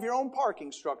can have your own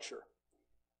parking structure.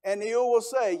 And you will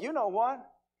say, you know what?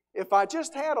 If I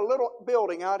just had a little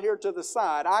building out here to the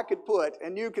side, I could put,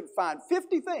 and you could find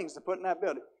 50 things to put in that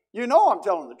building. You know I'm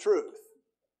telling the truth.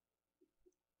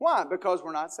 Why? Because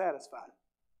we're not satisfied.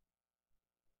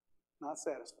 Not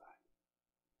satisfied.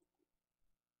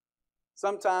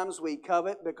 Sometimes we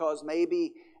covet because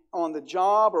maybe on the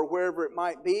job or wherever it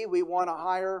might be, we want a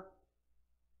higher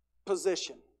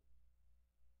position.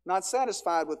 Not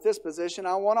satisfied with this position,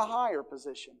 I want a higher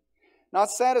position.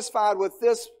 Not satisfied with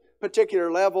this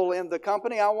particular level in the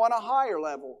company, I want a higher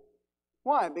level.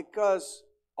 Why? Because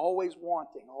always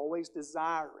wanting, always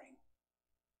desiring.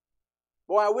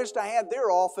 Boy, I wished I had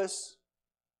their office.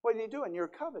 What are you doing? You're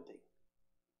coveting.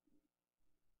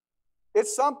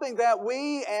 It's something that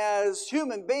we as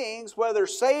human beings, whether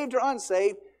saved or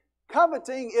unsaved,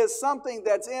 coveting is something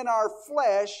that's in our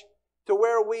flesh to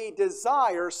where we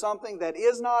desire something that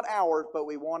is not ours, but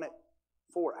we want it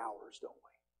for ours, don't we?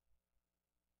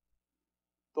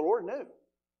 The Lord knew.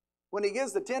 When He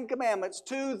gives the 10 Commandments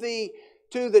to the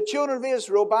children of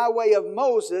Israel by way of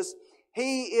Moses,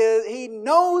 He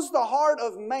knows the heart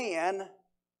of man,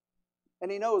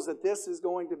 and He knows that this is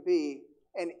going to be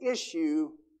an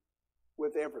issue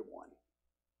with everyone.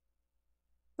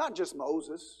 Not just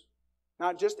Moses,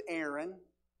 not just Aaron.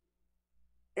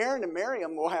 Aaron and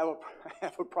Miriam will have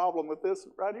a problem with this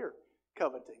right here.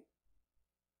 Coveting.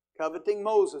 Coveting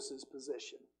Moses'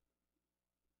 position.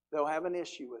 They'll have an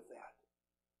issue with that.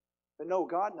 But no,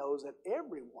 God knows that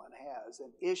everyone has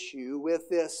an issue with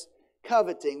this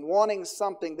coveting, wanting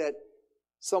something that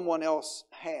someone else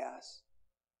has.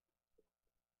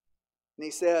 And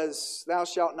He says, thou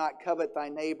shalt not covet thy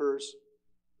neighbor's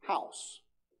house.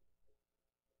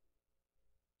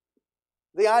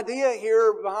 The idea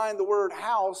here behind the word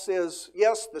house is,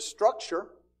 yes, the structure,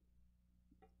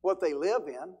 what they live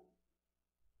in,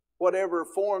 whatever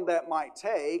form that might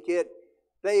take.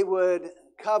 They would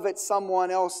covet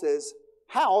someone else's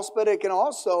house, but it can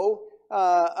also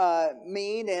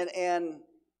mean and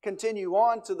continue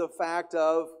on to the fact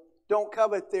of don't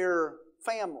covet their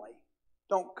family,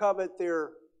 don't covet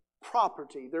their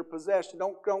property, their possession,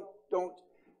 don't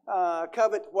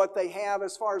covet what they have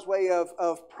as far as way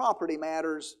of property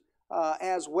matters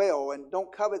as well, and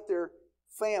don't covet their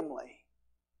family.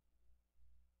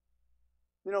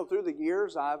 You know, through the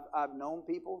years, I've known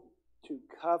people to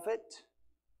covet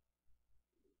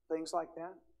things like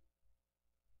that.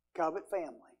 Covet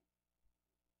family.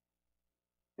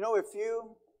 You know, if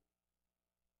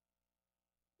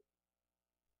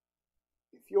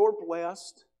you're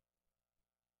blessed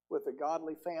with a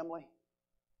godly family,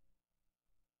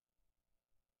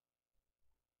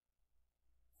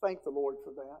 thank the Lord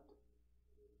for that.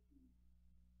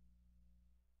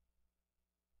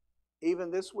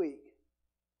 Even this week,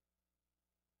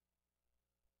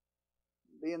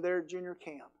 being there at junior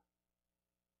camp,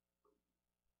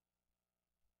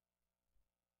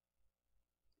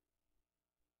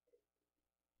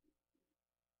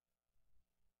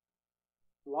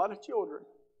 a lot of children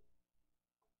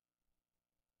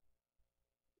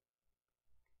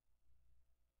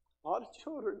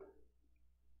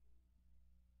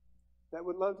that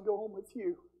would love to go home with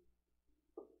you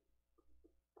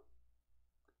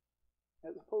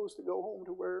as opposed to go home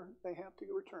to where they have to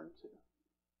return to.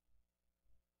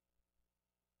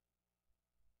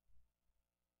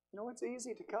 You know, it's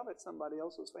easy to covet somebody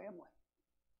else's family.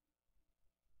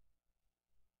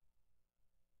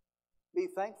 Be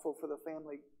thankful for the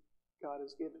family God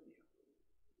has given you.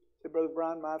 Say, Brother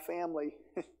Brian, my family,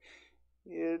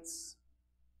 it's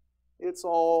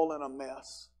all in a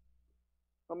mess.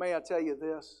 But may I tell you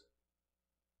this?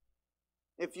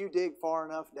 If you dig far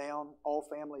enough down, all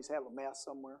families have a mess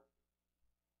somewhere.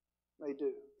 They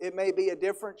do. It may be a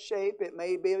different shape, it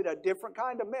may be a different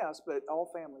kind of mess, but all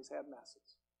families have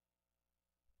messes.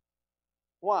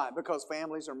 Why? Because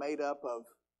families are made up of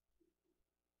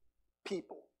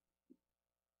people.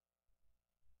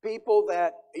 People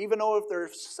that, even though if they're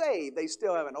saved, they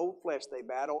still have an old flesh they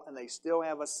battle, and they still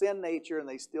have a sin nature, and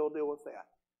they still deal with that.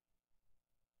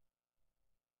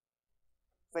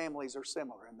 Families are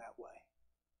similar in that way.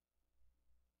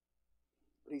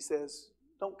 But He says,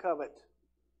 don't covet.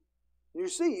 You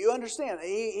see, you understand,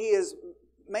 He is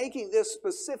making this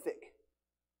specific.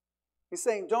 He's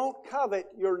saying, don't covet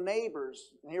your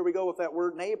neighbors. And here we go with that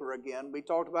word neighbor again. We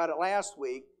talked about it last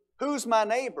week. Who's my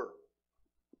neighbor?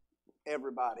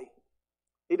 Everybody.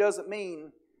 He doesn't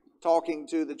mean, talking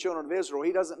to the children of Israel,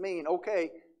 He doesn't mean,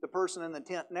 okay, the person in the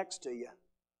tent next to you.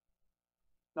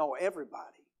 No,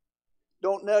 everybody.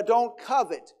 Don't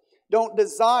covet. Don't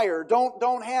desire.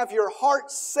 Don't have your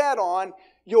heart set on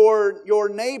your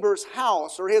neighbor's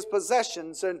house or his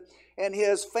possessions and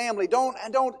his family.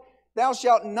 Thou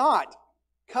shalt not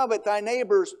covet thy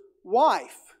neighbor's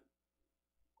wife.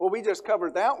 Well, we just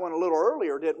covered that one a little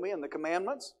earlier, didn't we, in the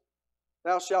commandments?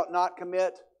 Thou shalt not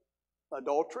commit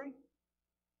adultery.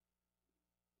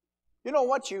 You know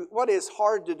what is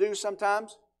hard to do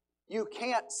sometimes? You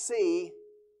can't see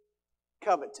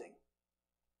coveting.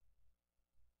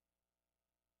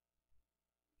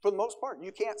 For the most part,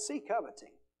 you can't see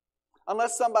coveting.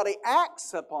 Unless somebody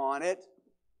acts upon it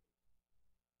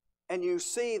and you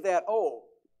see that, oh,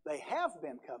 they have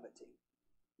been coveting.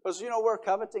 Because you know where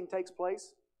coveting takes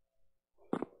place?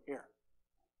 Here.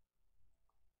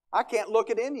 I can't look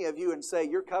at any of you and say,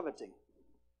 you're coveting.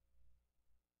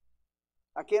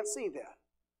 I can't see that.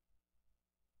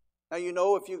 Now, you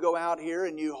know, if you go out here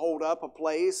and you hold up a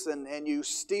place and you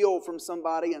steal from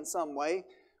somebody in some way,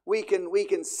 we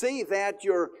can see that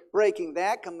you're breaking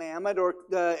that commandment or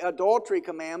the adultery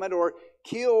commandment or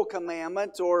kill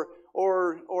commandment or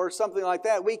or something like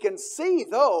that. We can see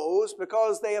those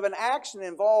because they have an action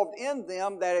involved in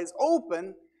them that is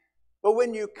open. But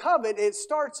when you covet, it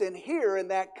starts in here, and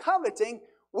that coveting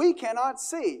we cannot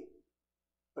see.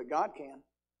 But God can.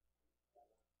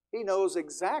 He knows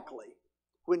exactly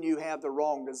when you have the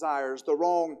wrong desires, the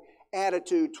wrong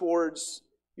attitude towards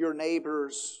your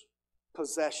neighbor's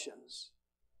possessions.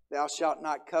 Thou shalt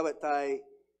not covet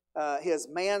his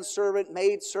manservant,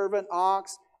 maidservant,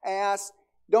 ox, ass.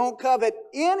 Don't covet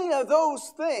any of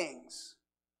those things.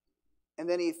 And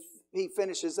then he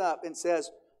finishes up and says,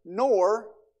 nor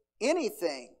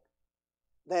anything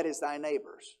that is thy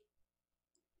neighbor's.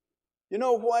 You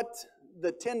know what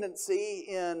the tendency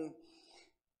in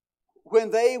when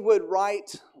they would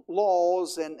write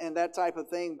laws and that type of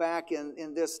thing back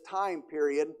in this time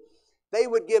period, they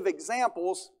would give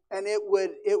examples, and it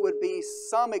would be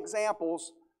some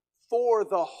examples for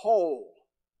the whole.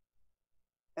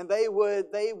 And they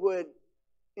would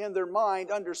in their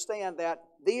mind understand that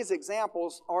these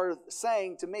examples are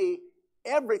saying to me,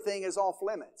 everything is off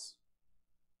limits.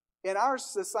 In our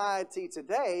society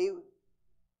today,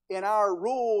 in our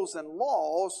rules and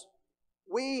laws,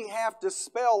 we have to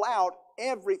spell out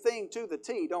everything to the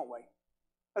T, don't we?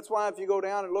 That's why if you go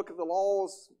down and look at the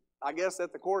laws, I guess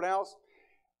at the courthouse,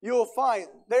 you'll find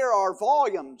there are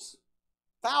volumes,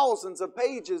 thousands of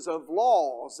pages of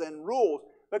laws and rules.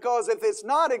 Because if it's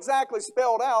not exactly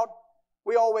spelled out,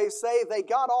 we always say they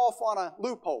got off on a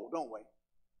loophole, don't we?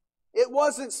 It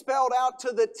wasn't spelled out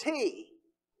to the T.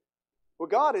 Well,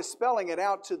 God is spelling it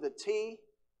out to the T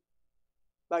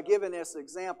by giving us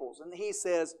examples. And He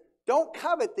says, don't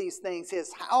covet these things,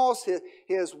 his house,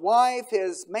 his wife,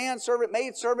 his manservant,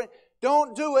 maidservant.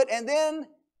 Don't do it. And then,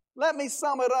 let me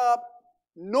sum it up,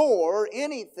 nor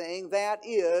anything that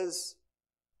is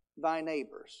thy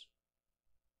neighbor's.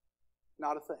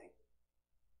 Not a thing.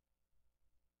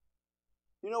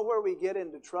 You know where we get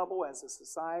into trouble as a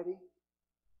society?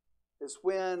 Is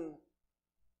when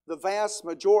the vast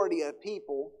majority of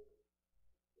people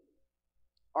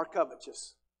are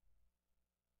covetous.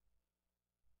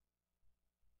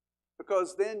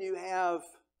 Because then you have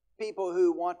people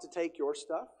who want to take your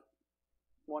stuff,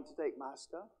 want to take my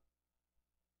stuff.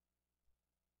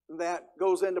 That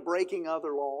goes into breaking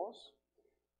other laws.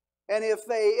 And if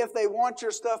they want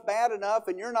your stuff bad enough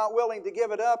and you're not willing to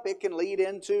give it up, it can lead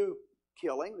into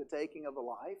killing, the taking of a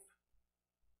life.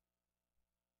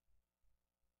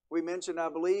 We mentioned, I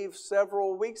believe,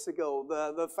 several weeks ago,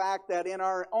 the fact that in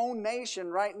our own nation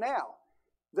right now,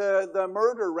 the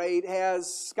murder rate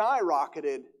has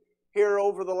skyrocketed here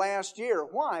over the last year.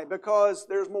 Why? Because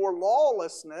there's more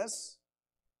lawlessness,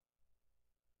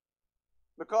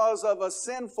 because of a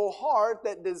sinful heart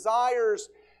that desires,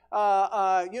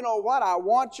 you know what, I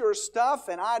want your stuff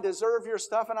and I deserve your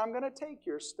stuff and I'm going to take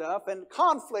your stuff. And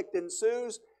conflict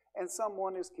ensues and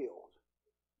someone is killed.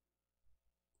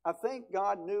 I think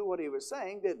God knew what He was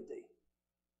saying, didn't He?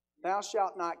 Thou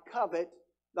shalt not covet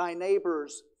thy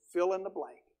neighbor's fill in the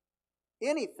blank.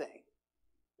 Anything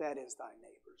that is thy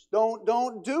neighbor's.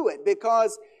 Don't do it,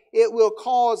 because it will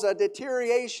cause a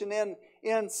deterioration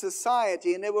in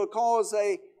society, and it will cause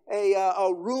a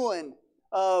ruin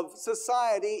of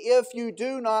society if you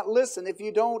do not listen, if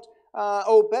you don't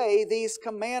obey these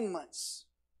commandments.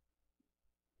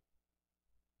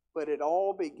 But it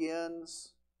all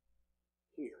begins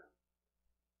here.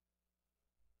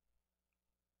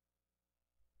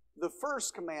 The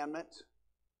first commandment,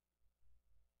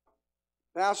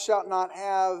 thou shalt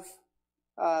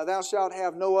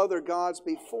have no other gods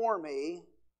before me,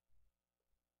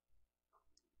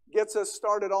 gets us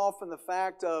started off in the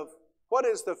fact of what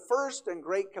is the first and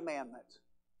great commandment?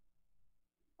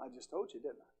 I just told you,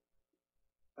 didn't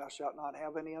I? Thou shalt not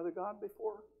have any other God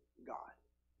before God.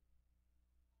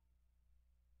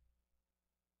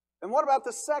 And what about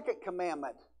the second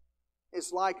commandment?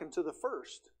 It's likened to the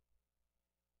first.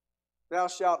 Thou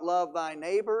shalt love thy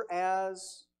neighbor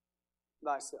as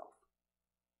thyself.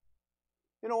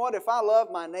 You know what? If I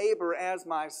love my neighbor as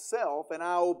myself and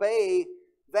I obey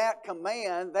that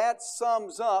command, that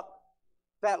sums up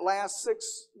that last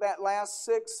six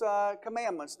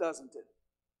commandments, doesn't it?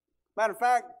 Matter of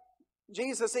fact,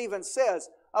 Jesus even says,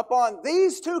 upon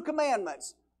these two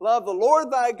commandments, love the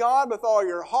Lord thy God with all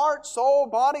your heart, soul,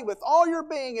 body, with all your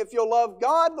being. If you'll love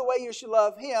God the way you should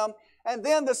love Him. And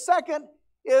then the second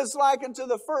is likened to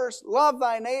the first, love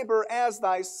thy neighbor as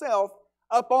thyself.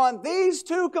 Upon these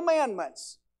two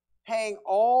commandments hang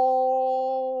all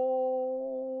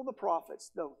the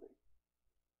prophets, don't they?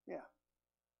 Yeah.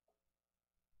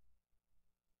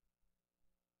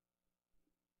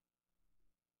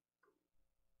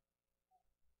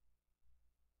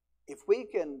 If we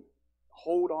can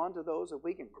hold on to those, if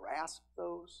we can grasp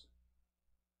those,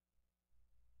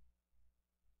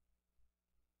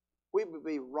 we would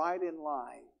be right in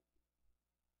line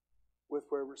with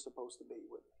where we're supposed to be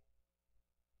with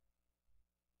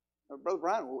it. Brother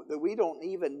Brian, we don't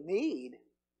even need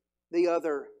the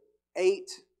other 8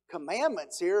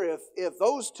 commandments here. If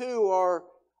those 2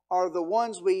 are the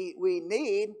ones we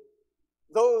need,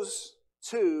 those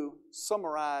 2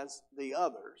 summarize the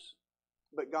others.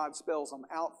 But God spells them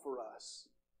out for us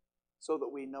so that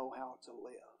we know how to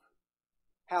live,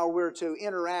 how we're to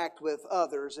interact with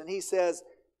others. And he says,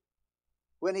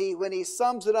 when he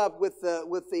sums it up with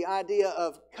the idea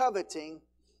of coveting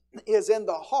is in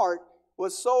the heart,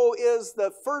 so is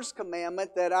the first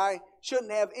commandment, that I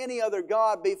shouldn't have any other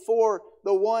God before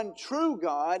the one true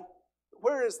God.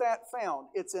 Where is that found?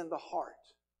 It's in the heart.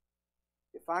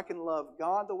 If I can love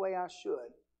God the way I should,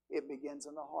 it begins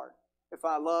in the heart. If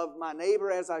I love my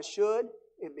neighbor as I should,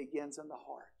 it begins in the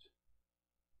heart.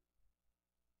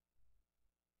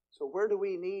 So where do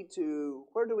we need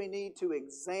to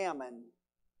examine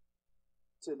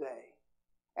today?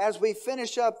 As we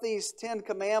finish up these 10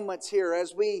 commandments here,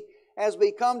 as we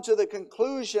come to the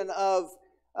conclusion of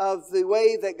the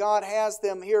way that God has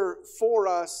them here for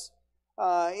us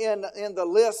in the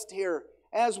list here,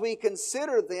 as we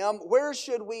consider them, where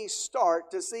should we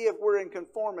start to see if we're in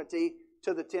conformity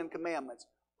to the 10 commandments?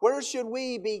 Where should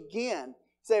we begin?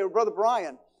 Say, well, Brother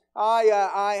Brian,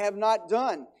 I have not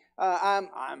done.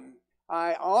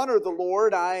 I honor the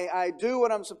Lord. I do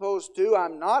what I'm supposed to.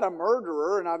 I'm not a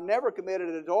murderer, and I've never committed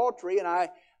adultery. And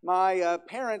my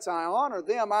parents, I honor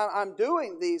them. I'm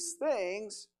doing these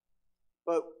things,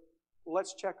 but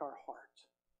let's check our heart.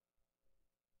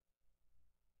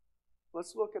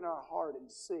 Let's look in our heart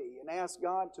and see, and ask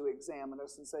God to examine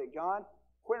us and say, God,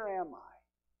 where am I?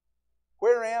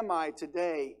 Where am I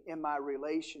today in my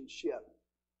relationship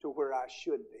to where I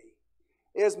should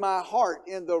be? Is my heart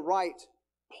in the right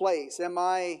place? Am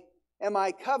I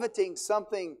coveting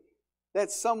something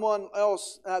that someone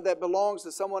else that belongs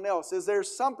to someone else? Is there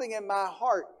something in my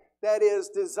heart that is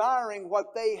desiring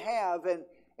what they have,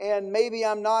 and maybe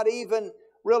I'm not even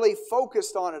really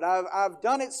focused on it? I've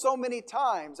done it so many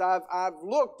times. I've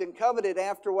looked and coveted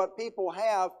after what people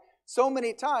have so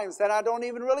many times that I don't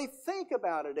even really think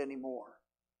about it anymore.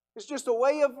 It's just a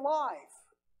way of life.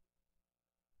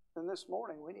 And this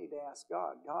morning we need to ask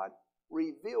God, God,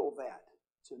 reveal that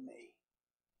to me.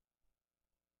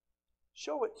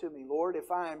 Show it to me, Lord,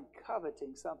 if I am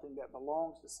coveting something that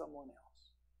belongs to someone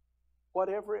else,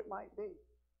 whatever it might be.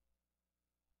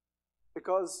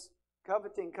 Because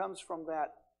coveting comes from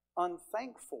that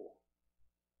unthankful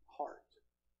heart.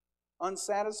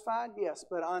 Unsatisfied, yes,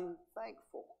 but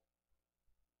unthankful.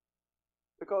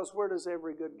 Because where does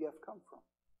every good gift come from?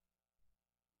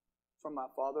 From my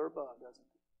Father above, doesn't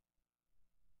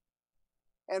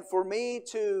it? And for me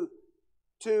to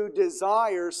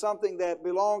desire something that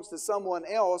belongs to someone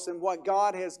else and what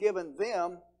God has given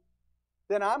them,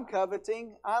 then I'm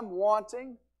coveting, I'm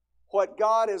wanting what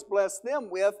God has blessed them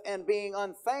with and being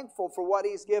unthankful for what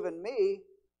He's given me.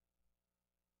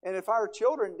 And if our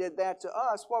children did that to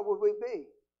us, what would we be?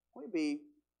 We'd be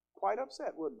quite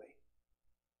upset, wouldn't we?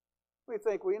 We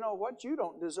think, well, you know what? You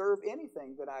don't deserve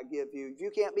anything that I give you. If you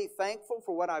can't be thankful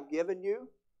for what I've given you,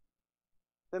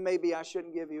 then maybe I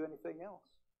shouldn't give you anything else.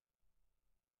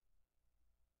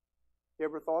 You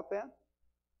ever thought that?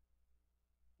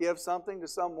 Give something to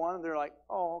someone and they're like,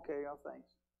 oh, okay, oh, thanks.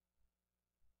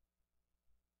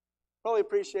 Really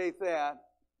appreciate that.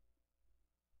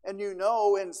 And you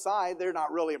know inside they're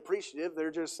not really appreciative. They're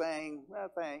just saying,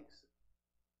 well, thanks.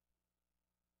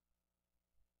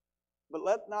 But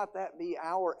let not that be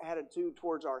our attitude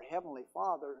towards our Heavenly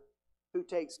Father, who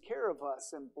takes care of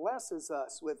us and blesses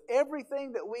us with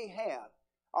everything that we have.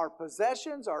 Our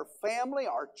possessions, our family,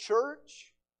 our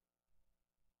church.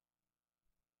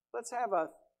 Let's have a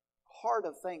heart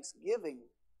of thanksgiving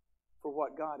for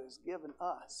what God has given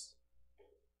us,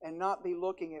 and not be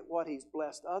looking at what He's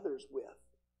blessed others with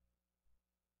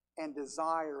and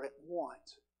desire and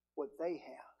want what they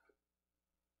have.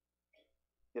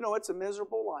 You know, it's a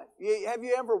miserable life. Have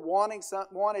you ever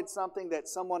wanted something that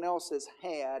someone else has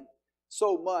had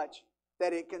so much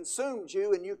that it consumed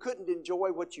you and you couldn't enjoy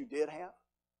what you did have?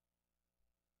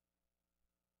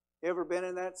 You ever been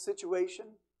in that situation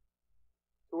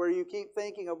where you keep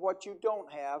thinking of what you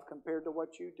don't have compared to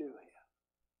what you do have?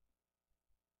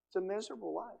 It's a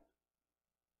miserable life.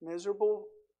 Miserable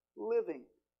living.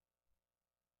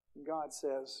 And God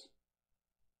says,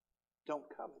 don't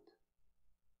covet.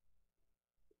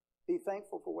 Be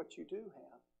thankful for what you do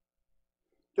have.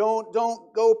 Don't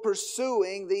go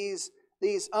pursuing these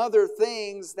these other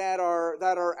things that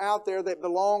are out there that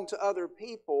belong to other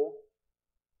people,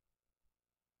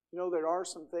 you know, there are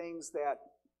some things that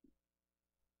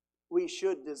we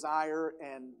should desire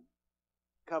and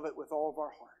covet with all of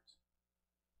our heart.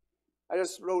 I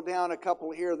just wrote down a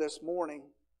couple here this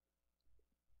morning.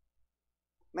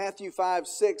 Matthew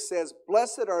 5:6 says,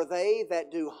 "Blessed are they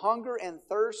that do hunger and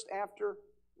thirst after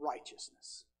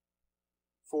righteousness,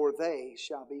 for they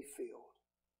shall be filled."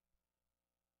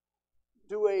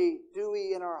 Do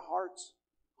we in our hearts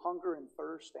hunger and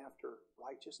thirst after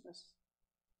righteousness?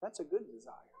 That's a good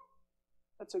desire.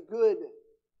 That's a good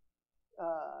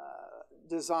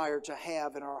desire to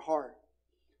have in our heart.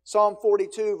 Psalm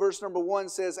 42, verse number 1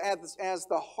 says, "As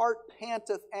the hart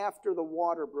panteth after the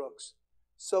water brooks,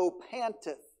 so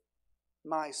panteth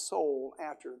my soul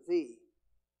after Thee,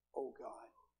 O God."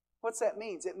 What's that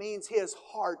mean? It means his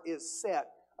heart is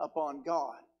set upon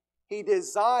God. He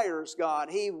desires God.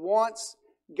 He wants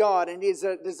God, and his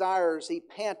desires, he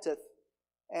panteth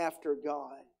after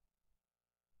God.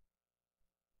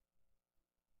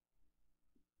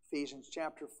 Ephesians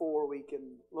chapter 4, we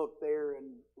can look there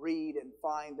and read and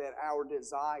find that our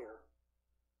desire,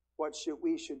 what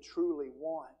we should truly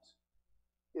want,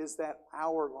 is that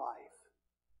our life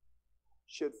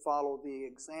should follow the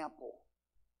example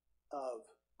of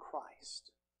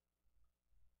Christ.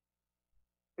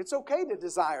 It's okay to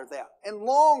desire that and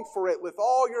long for it with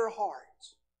all your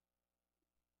heart.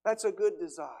 That's a good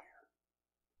desire.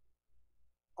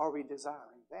 Are we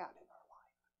desiring that in our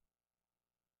life?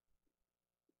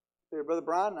 Dear Brother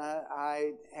Brian,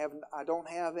 I don't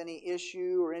have any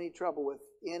issue or any trouble with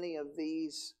any of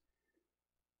these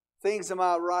things in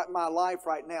my life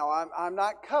right now. I'm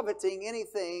not coveting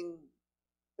anything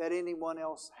that anyone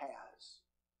else has.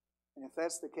 And if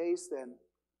that's the case, then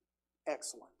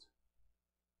excellent.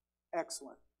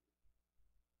 Excellent.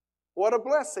 What a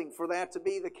blessing for that to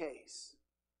be the case.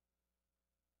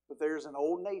 But there's an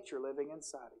old nature living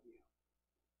inside of you.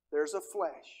 There's a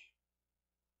flesh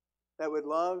that would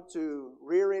love to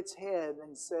rear its head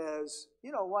and says,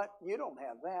 "You know what? You don't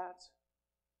have that.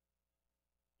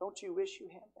 Don't you wish you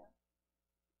had that?"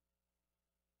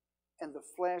 And the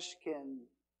flesh can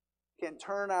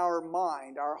turn our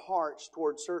mind, our hearts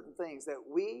towards certain things that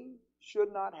we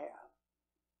should not have.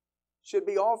 Should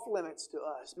be off limits to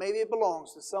us. Maybe it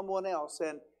belongs to someone else,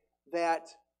 and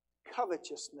that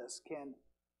covetousness can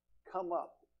come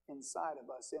up inside of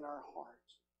us in our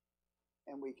heart,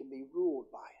 and we can be ruled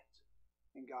by it.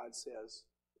 And God says,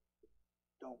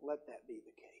 don't let that be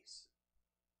the case.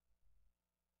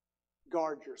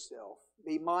 Guard yourself.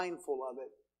 Be mindful of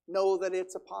it. Know that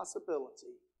it's a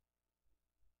possibility.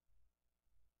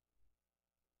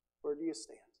 Where do you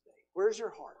stand today? Where's your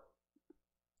heart?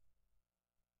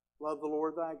 Love the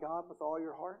Lord thy God with all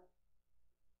your heart,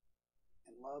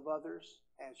 and love others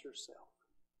as yourself.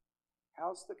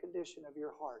 How's the condition of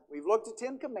your heart? We've looked at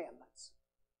 10 commandments.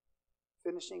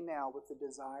 Finishing now with the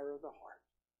desire of the heart.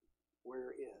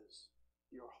 Where is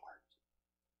your heart?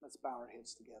 Let's bow our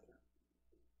heads together.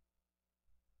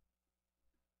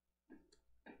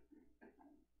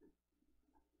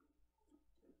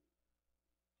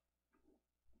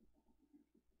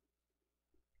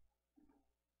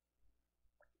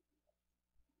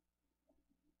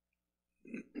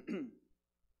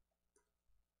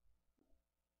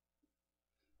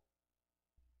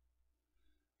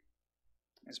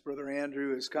 As Brother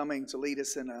Andrew is coming to lead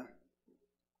us in a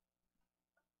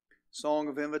song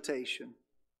of invitation,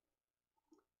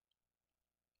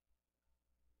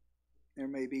 there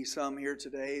may be some here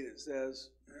today that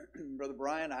says, "Brother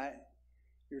Brian,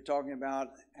 you're talking about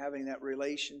having that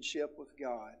relationship with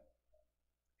God,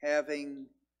 having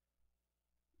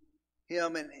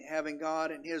Him and having God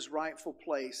in His rightful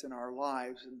place in our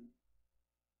lives, and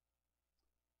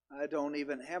I don't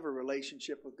even have a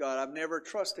relationship with God. I've never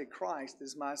trusted Christ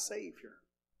as my Savior."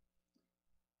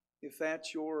 If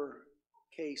that's your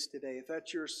case today, if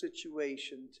that's your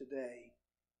situation today,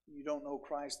 you don't know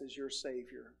Christ as your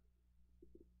Savior,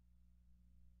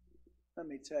 let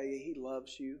me tell you, He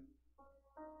loves you.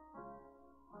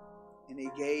 And He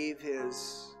gave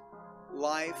His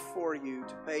life for you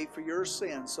to pay for your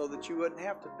sins so that you wouldn't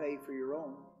have to pay for your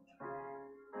own.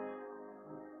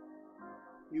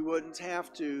 You wouldn't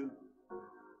have to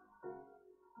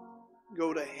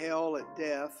go to hell at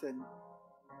death and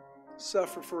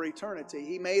suffer for eternity.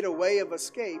 He made a way of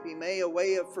escape. He made a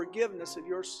way of forgiveness of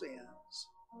your sins.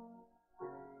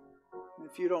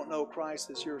 If you don't know Christ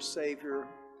as your Savior,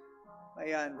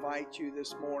 may I invite you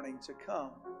this morning to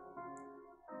come.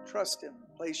 Trust Him.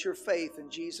 Place your faith in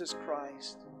Jesus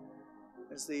Christ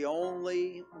as the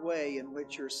only way in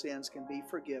which your sins can be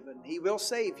forgiven. He will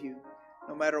save you.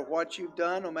 No matter what you've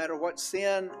done, no matter what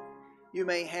sin you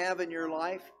may have in your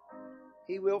life,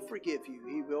 He will forgive you.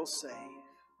 He will save.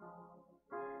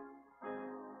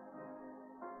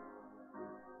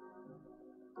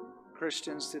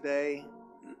 Christians today,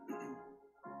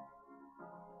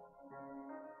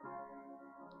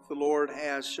 the Lord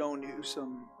has shown you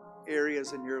some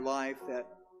areas in your life that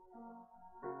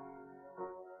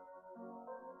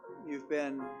you've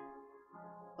been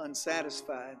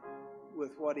unsatisfied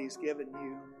with what He's given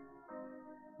you.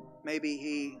 Maybe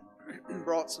He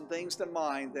brought some things to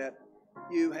mind that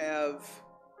you have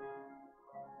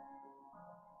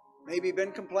maybe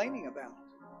been complaining about.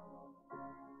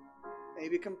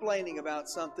 Maybe complaining about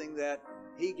something that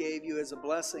He gave you as a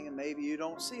blessing, and maybe you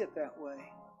don't see it that way.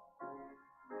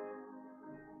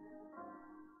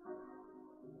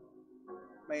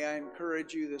 May I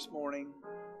encourage you this morning,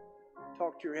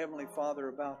 talk to your Heavenly Father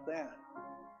about that.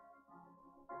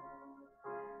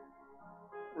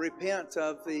 Repent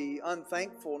of the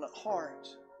unthankful heart,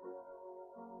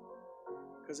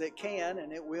 because it can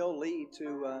and it will lead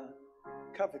to a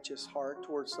covetous heart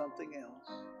towards something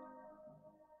else.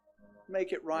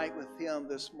 Make it right with Him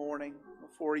this morning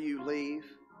before you leave.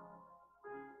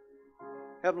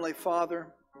 Heavenly Father,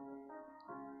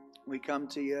 we come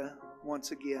to You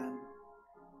once again,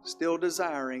 still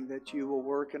desiring that You will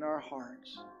work in our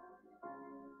hearts.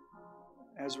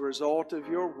 As a result of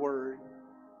Your Word,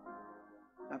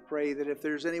 I pray that if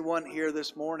there's anyone here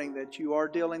this morning that You are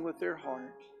dealing with their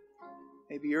heart,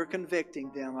 maybe You're convicting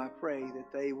them, I pray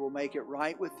that they will make it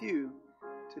right with You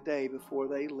today before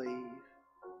they leave.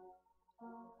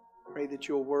 Pray that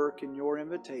You'll work in Your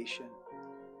invitation.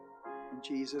 In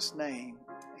Jesus' name,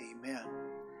 amen.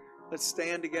 Let's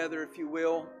stand together, if you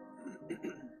will.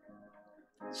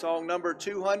 Song number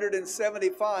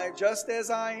 275, Just As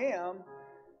I Am,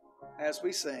 as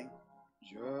we sing.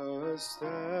 Just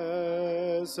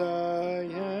as I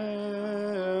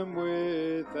am,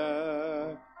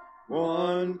 without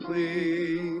one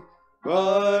plea,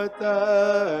 but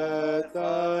that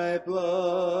Thy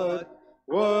blood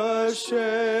was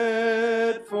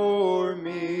shed for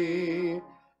me,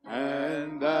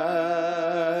 and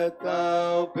that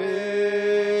Thou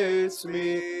bidst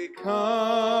me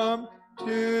come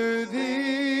to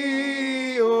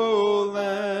Thee, O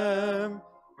Lamb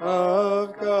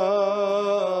of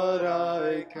God,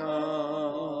 I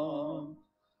come,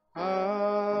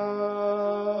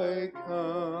 I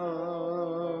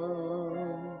come.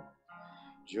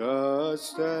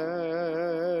 Just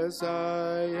as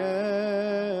I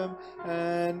am,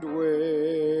 and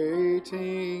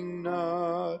waiting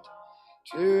not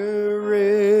to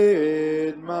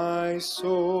rid my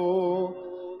soul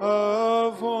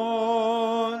of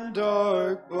one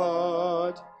dark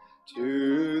blot,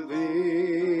 to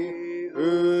Thee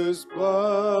whose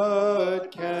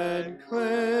blood can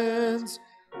cleanse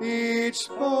each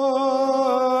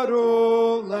spot,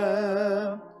 O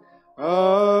Lamb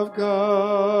of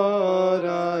God,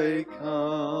 I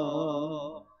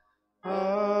come,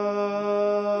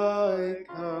 I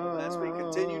come. As we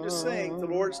continue to sing, the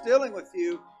Lord's dealing with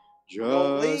you.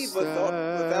 Don't leave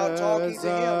without talking to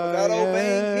Him, without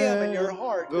obeying Him in your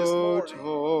heart this morning.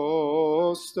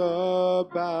 Tossed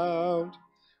about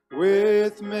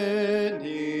with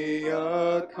many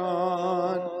a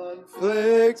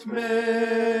conflict,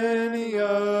 many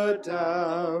a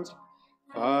doubt,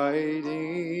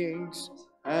 fightings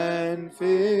and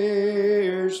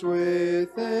fears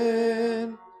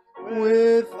within,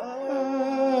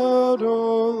 without,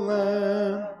 O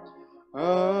Lamb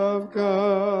of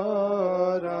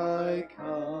God, I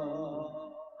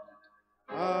come,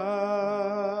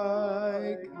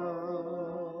 I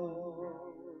come.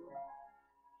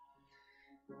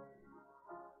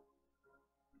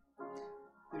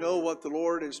 You know what the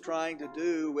Lord is trying to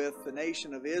do with the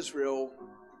nation of Israel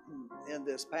in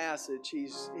this passage?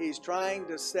 He's trying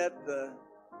to set the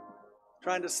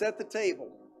table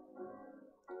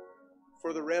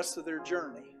for the rest of their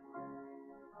journey.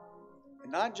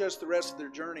 And not just the rest of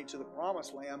their journey to the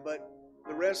promised land, but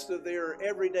the rest of their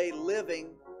everyday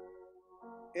living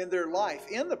in their life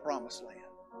in the promised land.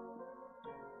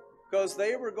 Because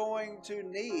they were going to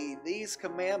need these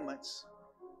commandments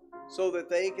so that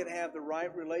they could have the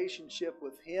right relationship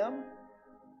with Him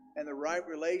and the right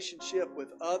relationship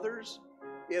with others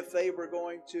if they were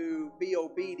going to be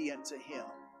obedient to Him.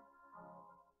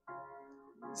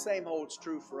 The same holds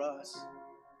true for us.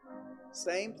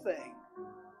 Same thing.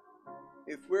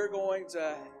 If we're going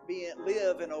to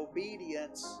live in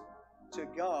obedience to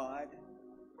God,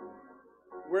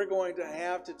 we're going to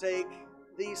have to take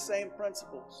these same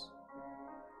principles.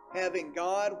 Having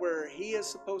God where He is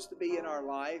supposed to be in our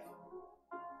life,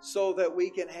 so that we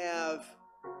can have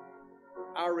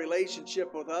our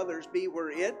relationship with others be where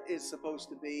it is supposed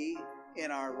to be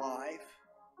in our life,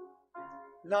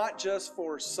 not just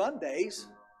for Sundays,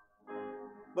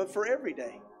 but for every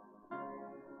day.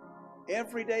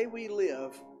 Every day we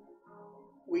live,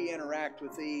 we interact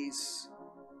with these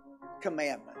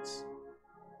commandments,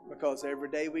 because every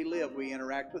day we live, we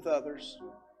interact with others,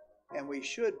 and we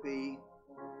should be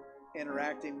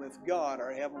interacting with God,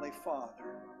 our Heavenly Father.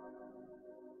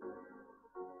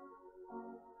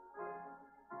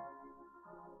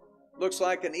 Looks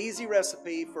like an easy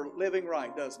recipe for living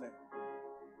right, doesn't it?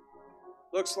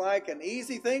 Looks like an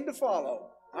easy thing to follow.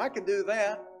 I can do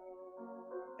that.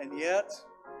 And yet,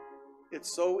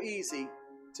 it's so easy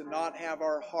to not have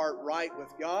our heart right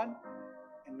with God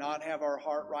and not have our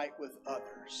heart right with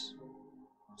others.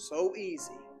 So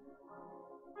easy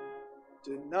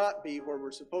to not be where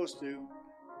we're supposed to,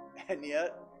 and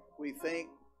yet we think,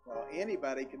 well,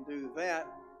 anybody can do that,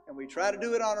 and we try to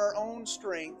do it on our own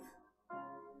strength,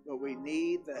 but we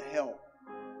need the help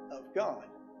of God,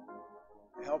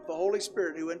 the help of the Holy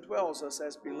Spirit who indwells us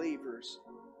as believers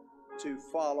to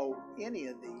follow any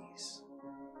of these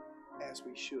as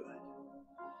we should.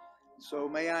 So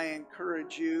may I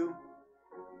encourage you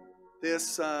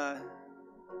the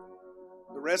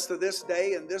rest of this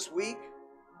day and this week,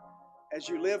 as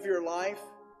you live your life,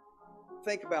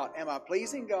 think about, am I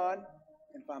pleasing God?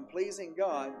 And if I'm pleasing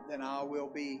God, then I will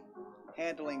be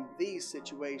handling these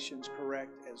situations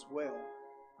correct as well.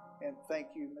 And thank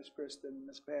you, Miss Kristan,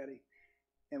 Miss Patty.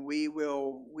 And we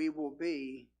will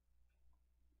be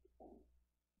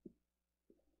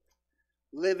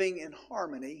living in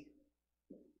harmony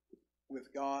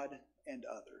with God and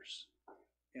others.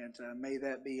 And may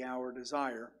that be our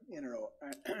desire in our,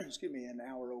 in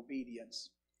our obedience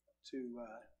to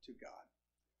God.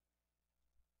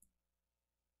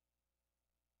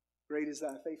 Great is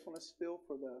thy faithfulness, Phil,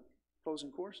 for the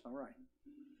closing chorus. All right.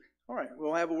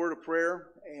 We'll have a word of prayer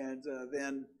and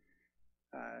then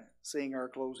sing our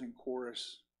closing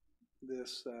chorus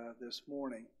this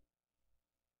morning.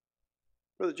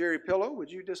 Brother Jerry Pillow,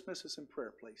 would you dismiss us in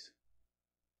prayer, please?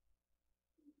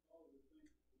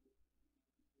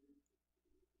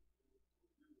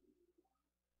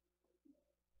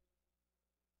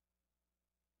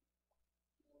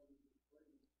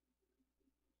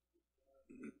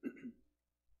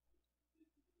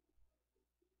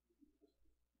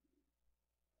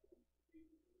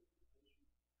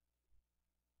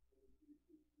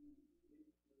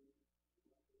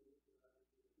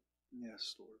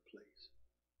 Yes, Lord, please.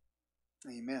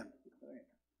 Amen.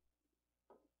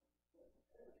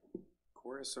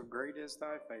 Chorus of Great is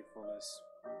Thy Faithfulness.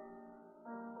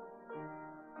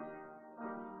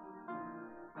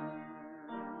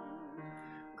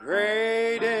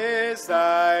 Great is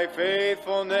Thy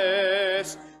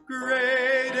faithfulness,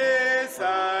 great is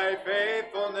Thy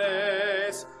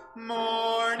faithfulness,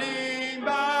 morning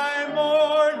by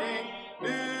morning,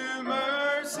 new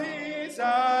mercies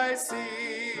I see.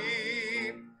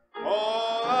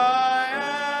 All I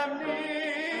have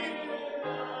needed,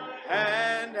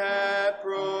 and have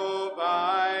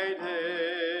provided.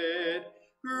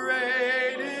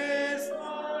 Great is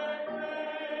Thy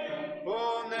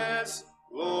faithfulness,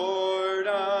 Lord,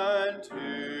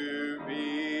 unto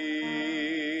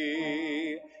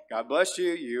me. God bless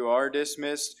you. You are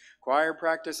dismissed. Choir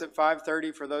practice at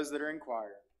 5:30 for those that are in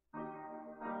choir.